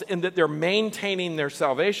themselves and that they're maintaining their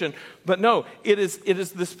salvation. But no, it is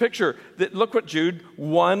this picture that, look what Jude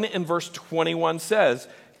 1 and verse 21 says.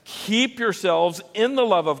 Keep yourselves in the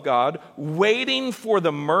love of God, waiting for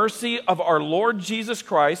the mercy of our Lord Jesus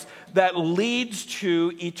Christ that leads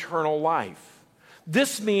to eternal life.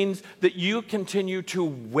 This means that you continue to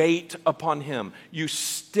wait upon Him. You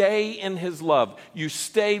stay in His love. You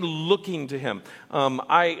stay looking to Him.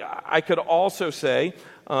 I could also say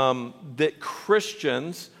that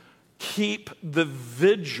Christians keep the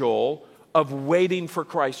vigil of waiting for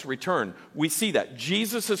Christ's return. We see that.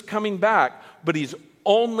 Jesus is coming back, but He's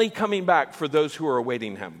only coming back for those who are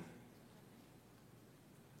awaiting Him.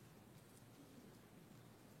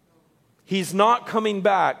 He's not coming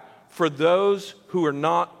back for those who are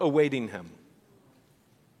not awaiting Him.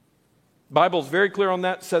 The Bible's very clear on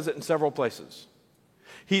that, says it in several places.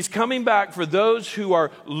 He's coming back for those who are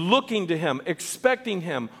looking to Him, expecting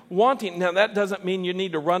Him, wanting. Now, that doesn't mean you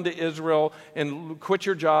need to run to Israel and quit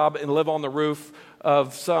your job and live on the roof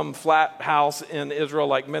of some flat house in Israel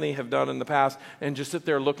like many have done in the past and just sit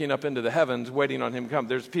there looking up into the heavens waiting on Him to come.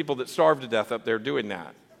 There's people that starve to death up there doing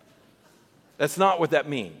that. That's not what that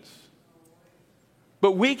means.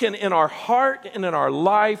 But we can, in our heart and in our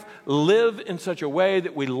life, live in such a way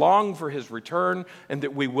that we long for His return and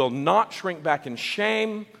that we will not shrink back in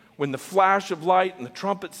shame when the flash of light and the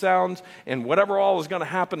trumpet sounds and whatever all is going to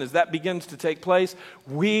happen as that begins to take place.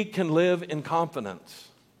 We can live in confidence.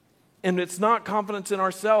 And it's not confidence in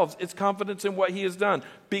ourselves. It's confidence in what He has done.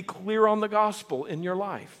 Be clear on the gospel in your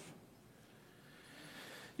life.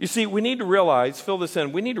 You see, we need to realize, fill this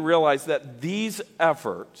in, we need to realize that these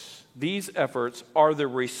efforts are the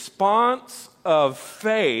response of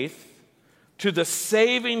faith to the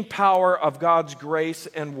saving power of God's grace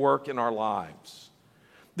and work in our lives.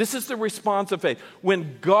 This is the response of faith.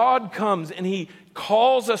 When God comes and He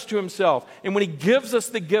calls us to Himself, and when He gives us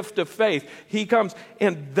the gift of faith, He comes,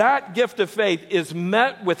 and that gift of faith is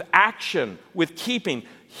met with action, with keeping.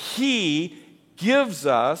 He gives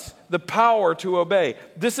us the power to obey.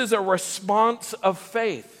 This is a response of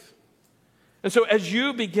faith. And so as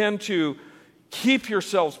you begin to keep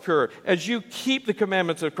yourselves pure, as you keep the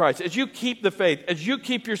commandments of Christ, as you keep the faith, as you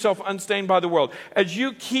keep yourself unstained by the world, as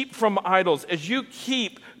you keep from idols, as you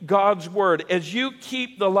keep God's word, as you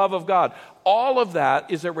keep the love of God, all of that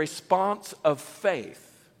is a response of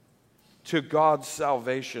faith to God's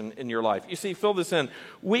salvation in your life. You see, fill this in.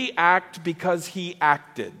 We act because He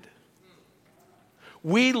acted.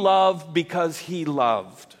 We love because He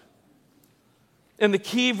loved. And the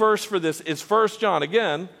key verse for this is 1 John.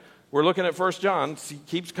 Again, we're looking at 1 John. It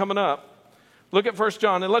keeps coming up. Look at 1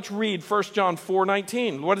 John, and let's read 1 John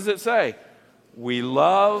 4:19. What does it say? We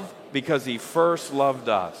love because He first loved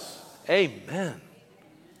us. Amen.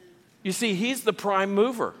 You see, He's the prime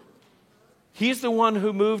mover. He's the one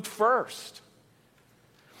who moved first.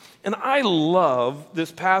 And I love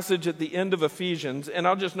this passage at the end of Ephesians, and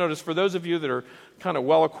I'll just notice for those of you that are kind of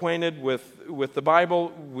well acquainted with the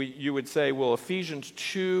Bible, you would say, well, Ephesians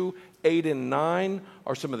 2, 8 and 9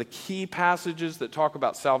 are some of the key passages that talk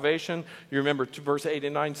about salvation. You remember verse 8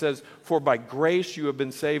 and 9 says, for by grace you have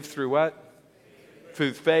been saved through what?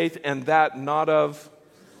 Through faith, and that not of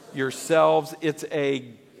yourselves. It's a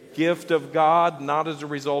gift of God, not as a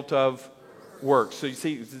result of works. So you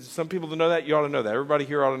see, some people don't know that. You ought to know that. Everybody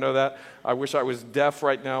here ought to know that. I wish I was deaf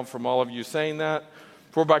right now from all of you saying that.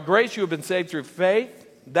 For by grace you have been saved through faith,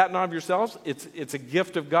 that not of yourselves. It's a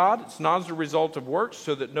gift of God. It's not as a result of works,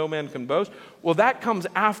 so that no man can boast. Well, that comes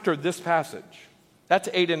after this passage. That's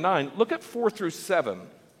 8 and 9. Look at 4 through 7.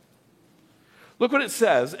 Look what it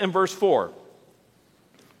says in verse 4.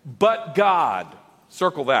 But God,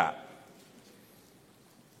 circle that.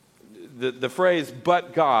 The phrase,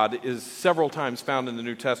 but God, is several times found in the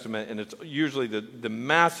New Testament, and it's usually the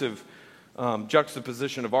massive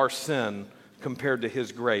juxtaposition of our sin compared to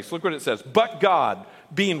his grace. Look what it says. But God,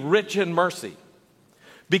 being rich in mercy,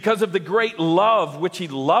 because of the great love which he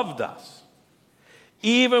loved us,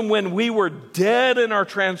 even when we were dead in our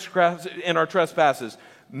trespasses,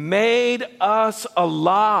 made us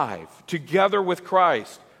alive together with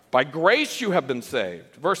Christ. By grace you have been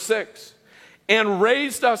saved. Verse 6. And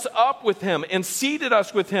raised us up with him and seated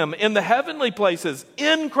us with him in the heavenly places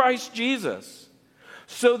in Christ Jesus,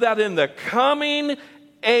 so that in the coming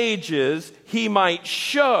ages he might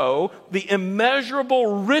show the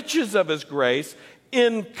immeasurable riches of his grace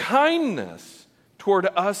in kindness toward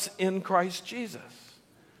us in Christ Jesus.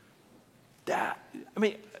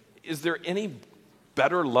 Is there any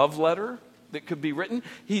better love letter that could be written?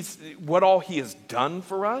 What all he has done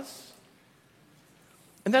for us.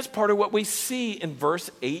 And that's part of what we see in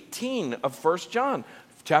verse 18 of 1 John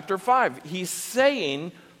chapter 5. He's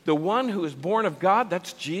saying the one who is born of God,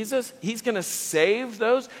 that's Jesus, he's going to save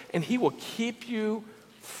those, and he will keep you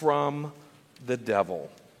from the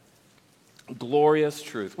devil. Glorious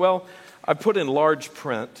truth. Well, I put in large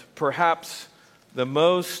print perhaps the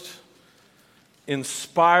most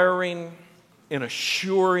inspiring and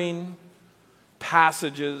assuring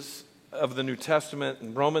passages of the New Testament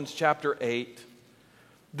in Romans chapter 8.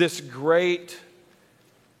 This great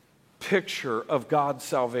picture of God's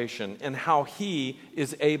salvation and how he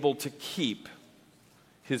is able to keep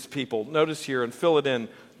his people. Notice here, and fill it in,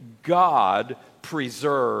 God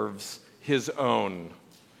preserves his own.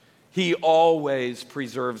 He always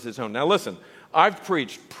preserves his own. Now listen, I've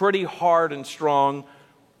preached pretty hard and strong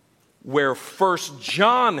where 1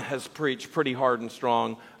 John has preached pretty hard and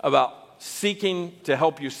strong about seeking to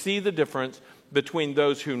help you see the difference between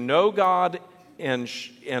those who know God and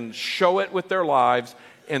show it with their lives,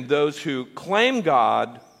 and those who claim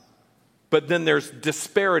God, but then there's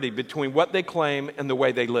disparity between what they claim and the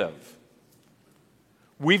way they live.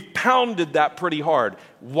 We've pounded that pretty hard.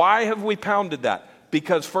 Why have we pounded that?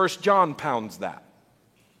 Because 1 John pounds that.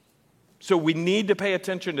 So we need to pay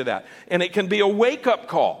attention to that. And it can be a wake-up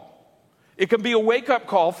call. It can be a wake-up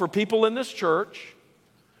call for people in this church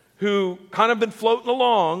who kind of been floating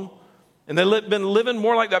along, and they've been living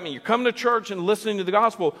more like that. I mean, you come to church and listening to the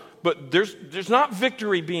gospel, but there's not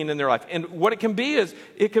victory being in their life. And what it can be is,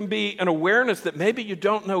 it can be an awareness that maybe you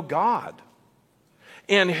don't know God.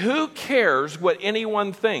 And who cares what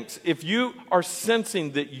anyone thinks? If you are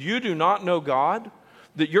sensing that you do not know God,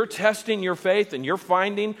 that you're testing your faith and you're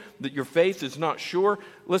finding that your faith is not sure,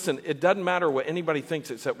 listen, it doesn't matter what anybody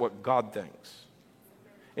thinks except what God thinks.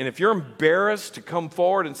 And if you're embarrassed to come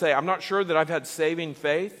forward and say, I'm not sure that I've had saving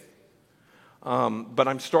faith, but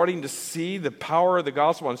I'm starting to see the power of the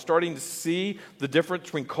gospel. I'm starting to see the difference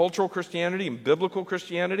between cultural Christianity and biblical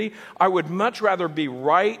Christianity. I would much rather be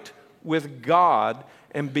right with God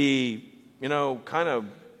and be, kind of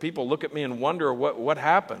people look at me and wonder what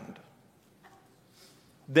happened,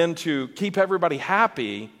 than to keep everybody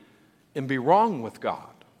happy and be wrong with God.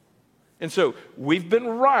 And so we've been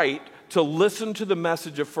right to listen to the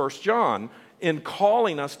message of 1 John in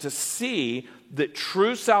calling us to see that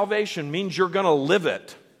true salvation means you're going to live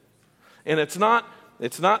it. And it's not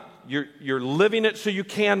you're living it so you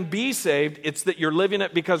can be saved. It's that you're living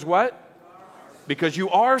it because what? Because you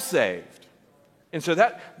are saved. And so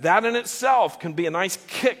that in itself can be a nice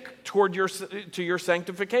kick toward your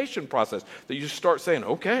sanctification process. That you start saying,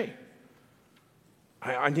 okay,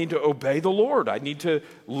 I need to obey the Lord. I need to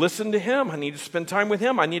listen to him. I need to spend time with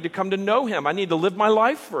him. I need to come to know him. I need to live my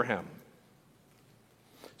life for him.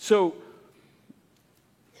 So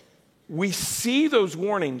we see those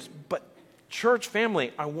warnings, but church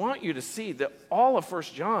family, I want you to see that all of 1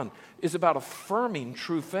 John is about affirming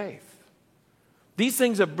true faith. These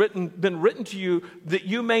things have been written to you that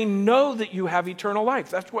you may know that you have eternal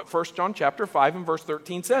life. That's what 1 John chapter 5 and verse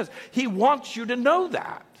 13 says. He wants you to know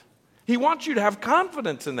that. He wants you to have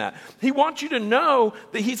confidence in that. He wants you to know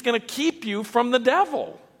that he's going to keep you from the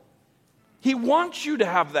devil. He wants you to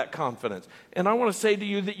have that confidence. And I want to say to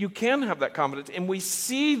you that you can have that confidence. And we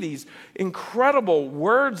see these incredible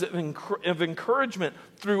words of encouragement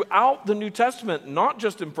throughout the New Testament, not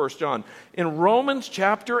just in 1 John. In Romans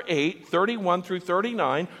chapter 8, 31 through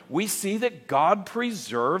 39, we see that God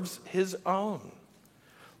preserves his own.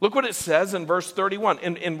 Look what it says in verse 31.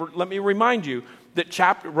 And let me remind you that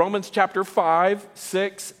Romans chapter 5,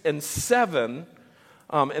 6, and 7,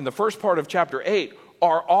 in the first part of chapter 8,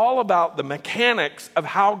 are all about the mechanics of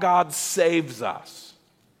how God saves us,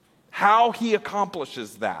 how he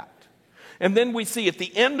accomplishes that. And then we see at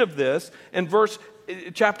the end of this, in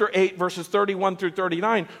chapter 8, verses 31 through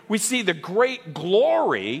 39, we see the great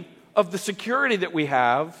glory of the security that we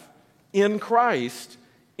have in Christ,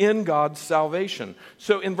 in God's salvation.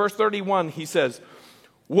 So in verse 31, he says,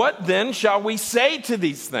 "What then shall we say to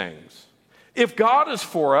these things? If God is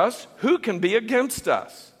for us, who can be against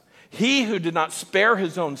us? He who did not spare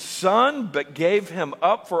his own son, but gave him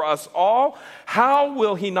up for us all, how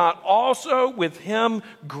will he not also with him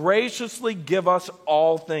graciously give us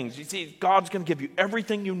all things?" You see, God's going to give you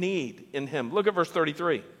everything you need in him. Look at verse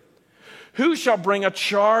 33. "Who shall bring a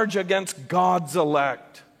charge against God's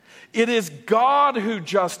elect? It is God who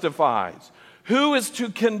justifies. Who is to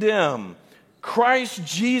condemn? Christ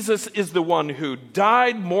Jesus is the one who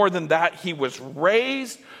died. More than that, he was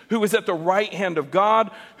raised, who is at the right hand of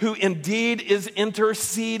God, who indeed is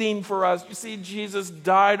interceding for us." You see, Jesus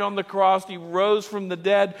died on the cross. He rose from the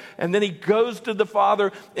dead, and then he goes to the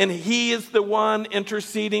Father, and he is the one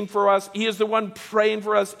interceding for us. He is the one praying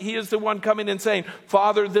for us. He is the one coming and saying,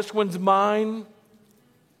 "Father, this one's mine."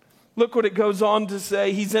 Look what it goes on to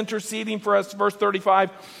say. He's interceding for us. Verse 35,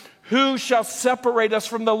 "Who shall separate us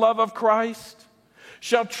from the love of Christ?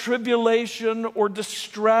 Shall tribulation or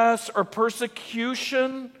distress or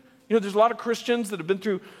persecution?" You know, there's a lot of Christians that have been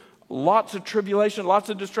through lots of tribulation, lots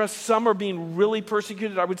of distress. Some are being really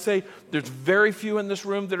persecuted. I would say there's very few in this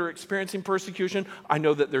room that are experiencing persecution. I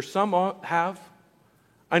know that there's some have.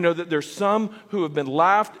 I know that there's some who have been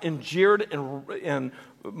laughed and jeered and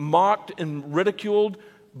mocked and ridiculed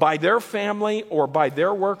by their family or by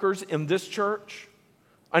their workers in this church.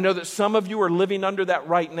 I know that some of you are living under that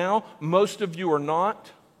right now. Most of you are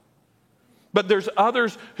not. But there's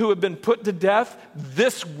others who have been put to death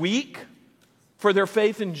this week for their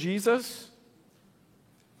faith in Jesus.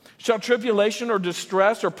 "Shall tribulation or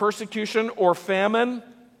distress or persecution or famine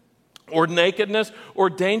or nakedness or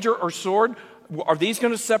danger or sword, are these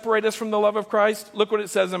going to separate us from the love of Christ?" Look what it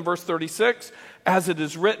says in verse 36. "As it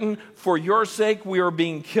is written, for your sake we are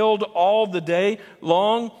being killed all the day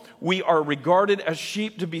long. We are regarded as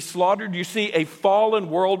sheep to be slaughtered." You see, a fallen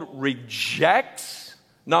world rejects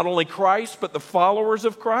not only Christ, but the followers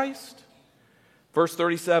of Christ. Verse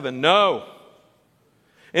 37, "No.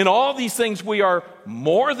 In all these things we are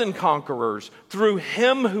more than conquerors through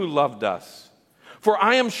him who loved us. For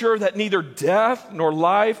I am sure that neither death, nor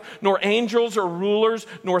life, nor angels or rulers,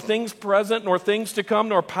 nor things present, nor things to come,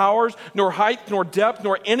 nor powers, nor height, nor depth,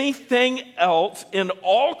 nor anything else in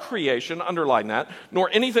all creation," underline that, "nor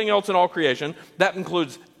anything else in all creation," that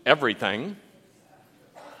includes everything,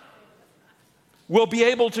 "will be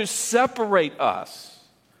able to separate us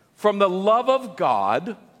from the love of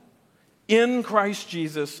God in Christ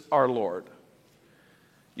Jesus our Lord."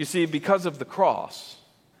 You see, because of the cross,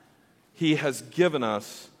 he has given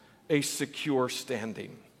us a secure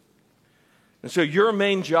standing. And so your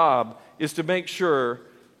main job is to make sure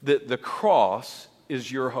that the cross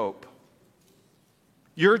is your hope.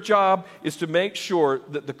 Your job is to make sure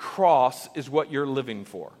that the cross is what you're living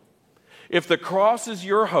for. If the cross is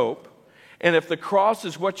your hope, and if the cross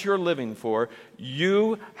is what you're living for,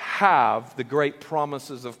 you have the great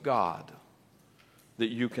promises of God that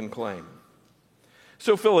you can claim.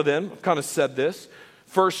 So fill it in. I've kind of said this.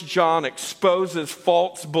 1 John exposes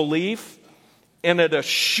false belief, and it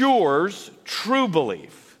assures true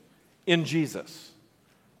belief in Jesus.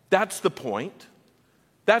 That's the point.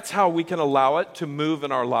 That's how we can allow it to move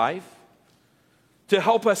in our life, to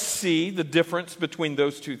help us see the difference between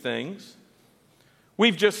those two things.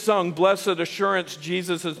 We've just sung, "Blessed assurance,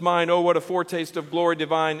 Jesus is mine. Oh, what a foretaste of glory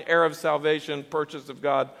divine, heir of salvation, purchased of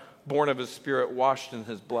God, born of his Spirit, washed in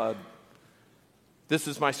his blood." This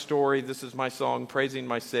is my story. This is my song, praising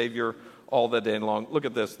my Savior all the day long. Look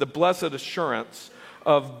at this. The blessed assurance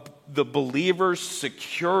of the believer's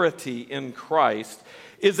security in Christ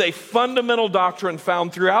is a fundamental doctrine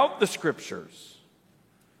found throughout the Scriptures.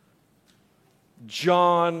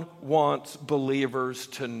 John wants believers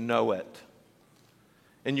to know it.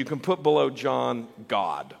 And you can put below John,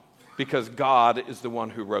 God, because God is the one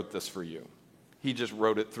who wrote this for you. He just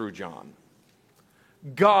wrote it through John.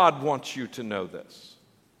 God wants you to know this.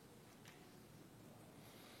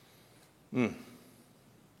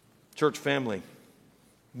 Church family,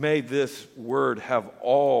 may this word have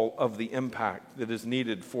all of the impact that is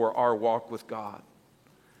needed for our walk with God.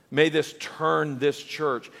 May this turn this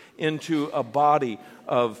church into a body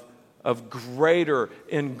of greater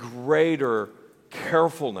and greater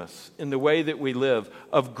carefulness in the way that we live,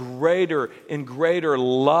 of greater and greater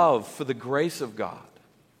love for the grace of God,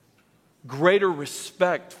 greater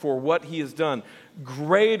respect for what He has done,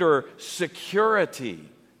 greater security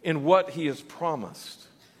in what He has promised.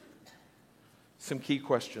 Some key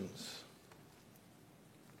questions.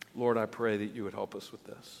 Lord, I pray that you would help us with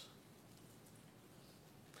this.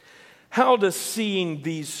 How does seeing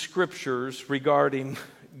these scriptures regarding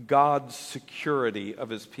God's security of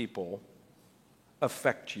His people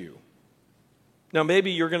affect you? Now,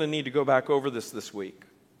 maybe you're going to need to go back over this week.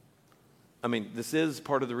 I mean, this is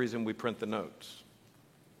part of the reason we print the notes.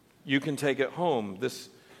 You can take it home.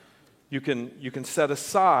 You can set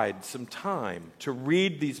aside some time to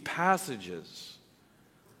read these passages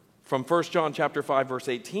from 1 John chapter 5, verse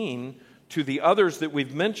 18 to the others that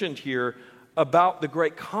we've mentioned here about the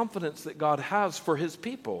great confidence that God has for His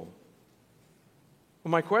people.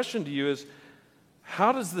 Well, my question to you is,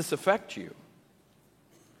 how does this affect you?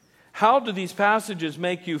 How do these passages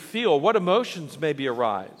make you feel? What emotions maybe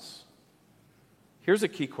arise? Here's a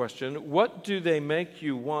key question. What do they make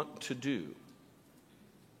you want to do?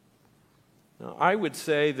 Now, I would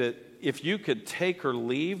say that if you could take or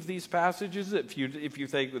leave these passages, if you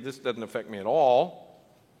think that this doesn't affect me at all,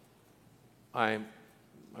 I'm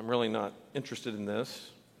really not interested in this,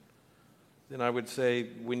 then I would say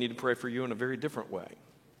we need to pray for you in a very different way.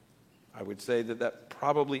 I would say that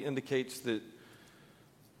probably indicates that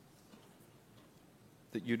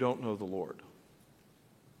you don't know the Lord.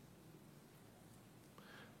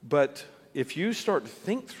 But if you start to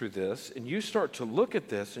think through this, and you start to look at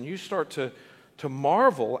this, and you start to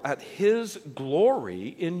marvel at His glory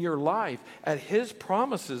in your life, at His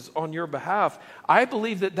promises on your behalf, I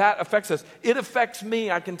believe that affects us. It affects me,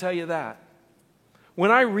 I can tell you that. When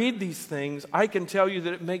I read these things, I can tell you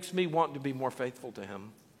that it makes me want to be more faithful to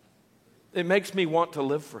Him. It makes me want to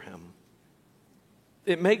live for Him.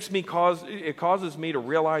 It causes me to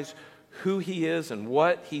realize who He is and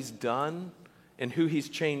what He's done and who He's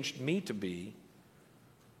changed me to be,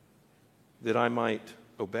 that I might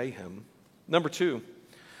obey Him. Number 2,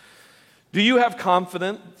 do you have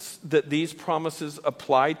confidence that these promises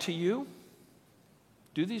apply to you?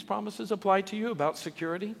 Do these promises apply to you about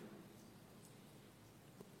security?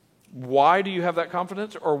 Why do you have that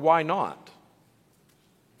confidence, or why not?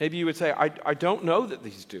 Maybe you would say, I don't know that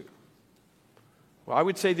these do. Well, I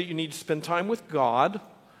would say that you need to spend time with God,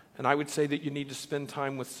 and I would say that you need to spend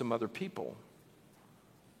time with some other people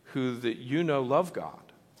who that you know love God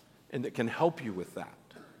and that can help you with that.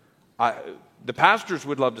 The pastors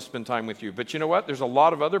would love to spend time with you, but you know what? There's a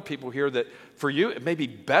lot of other people here that for you, it may be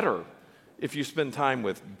better if you spend time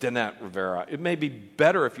with Danette Rivera. It may be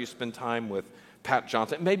better if you spend time with Pat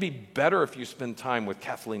Johnson. It may be better if you spend time with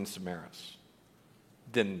Kathleen Samaras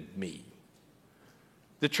than me.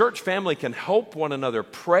 The church family can help one another,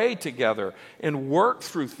 pray together, and work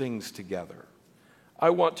through things together. I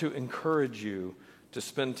want to encourage you to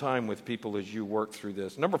spend time with people as you work through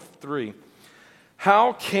this. Number 3,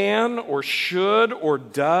 how can or should or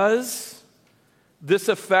does this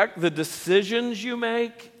affect the decisions you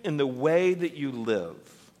make and the way that you live?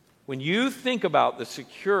 When you think about the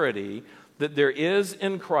security that there is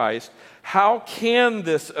in Christ, how can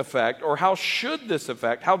this affect, or how should this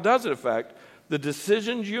affect, how does it affect the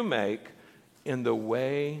decisions you make in the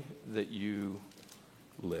way that you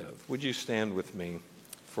live? Would you stand with me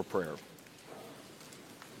for prayer?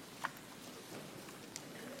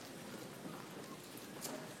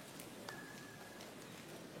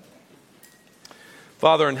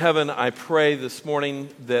 Father in heaven, I pray this morning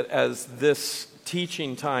that as this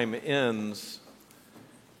teaching time ends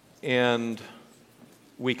and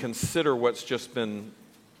we consider what's just been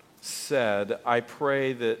said, I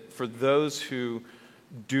pray that for those who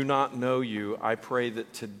do not know you, I pray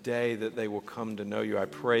that today that they will come to know you. I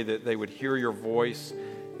pray that they would hear your voice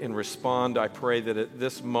and respond. I pray that at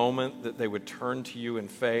this moment that they would turn to you in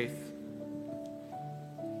faith.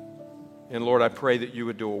 And Lord, I pray that you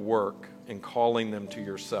would do a work in calling them to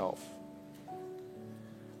yourself.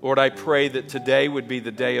 Lord, I pray that today would be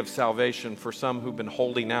the day of salvation for some who've been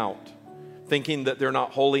holding out, thinking that they're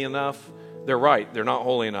not holy enough. They're right, they're not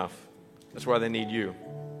holy enough. That's why they need you.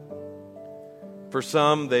 For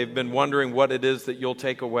some, they've been wondering what it is that you'll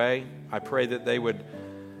take away. I pray that they would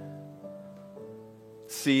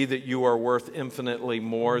see that you are worth infinitely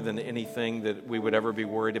more than anything that we would ever be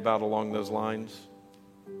worried about along those lines.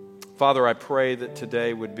 Father, I pray that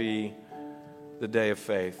today would be the day of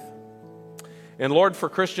faith. And Lord, for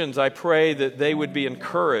Christians, I pray that they would be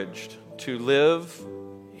encouraged to live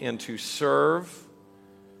and to serve,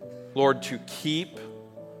 Lord, to keep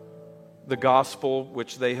the gospel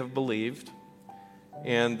which they have believed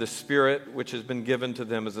and the Spirit which has been given to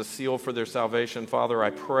them as a seal for their salvation. Father, I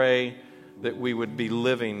pray that we would be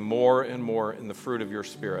living more and more in the fruit of your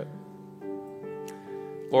Spirit.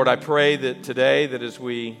 Lord, I pray that today, that as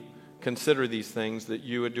we consider these things, that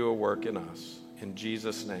you would do a work in us. In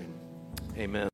Jesus' name, amen.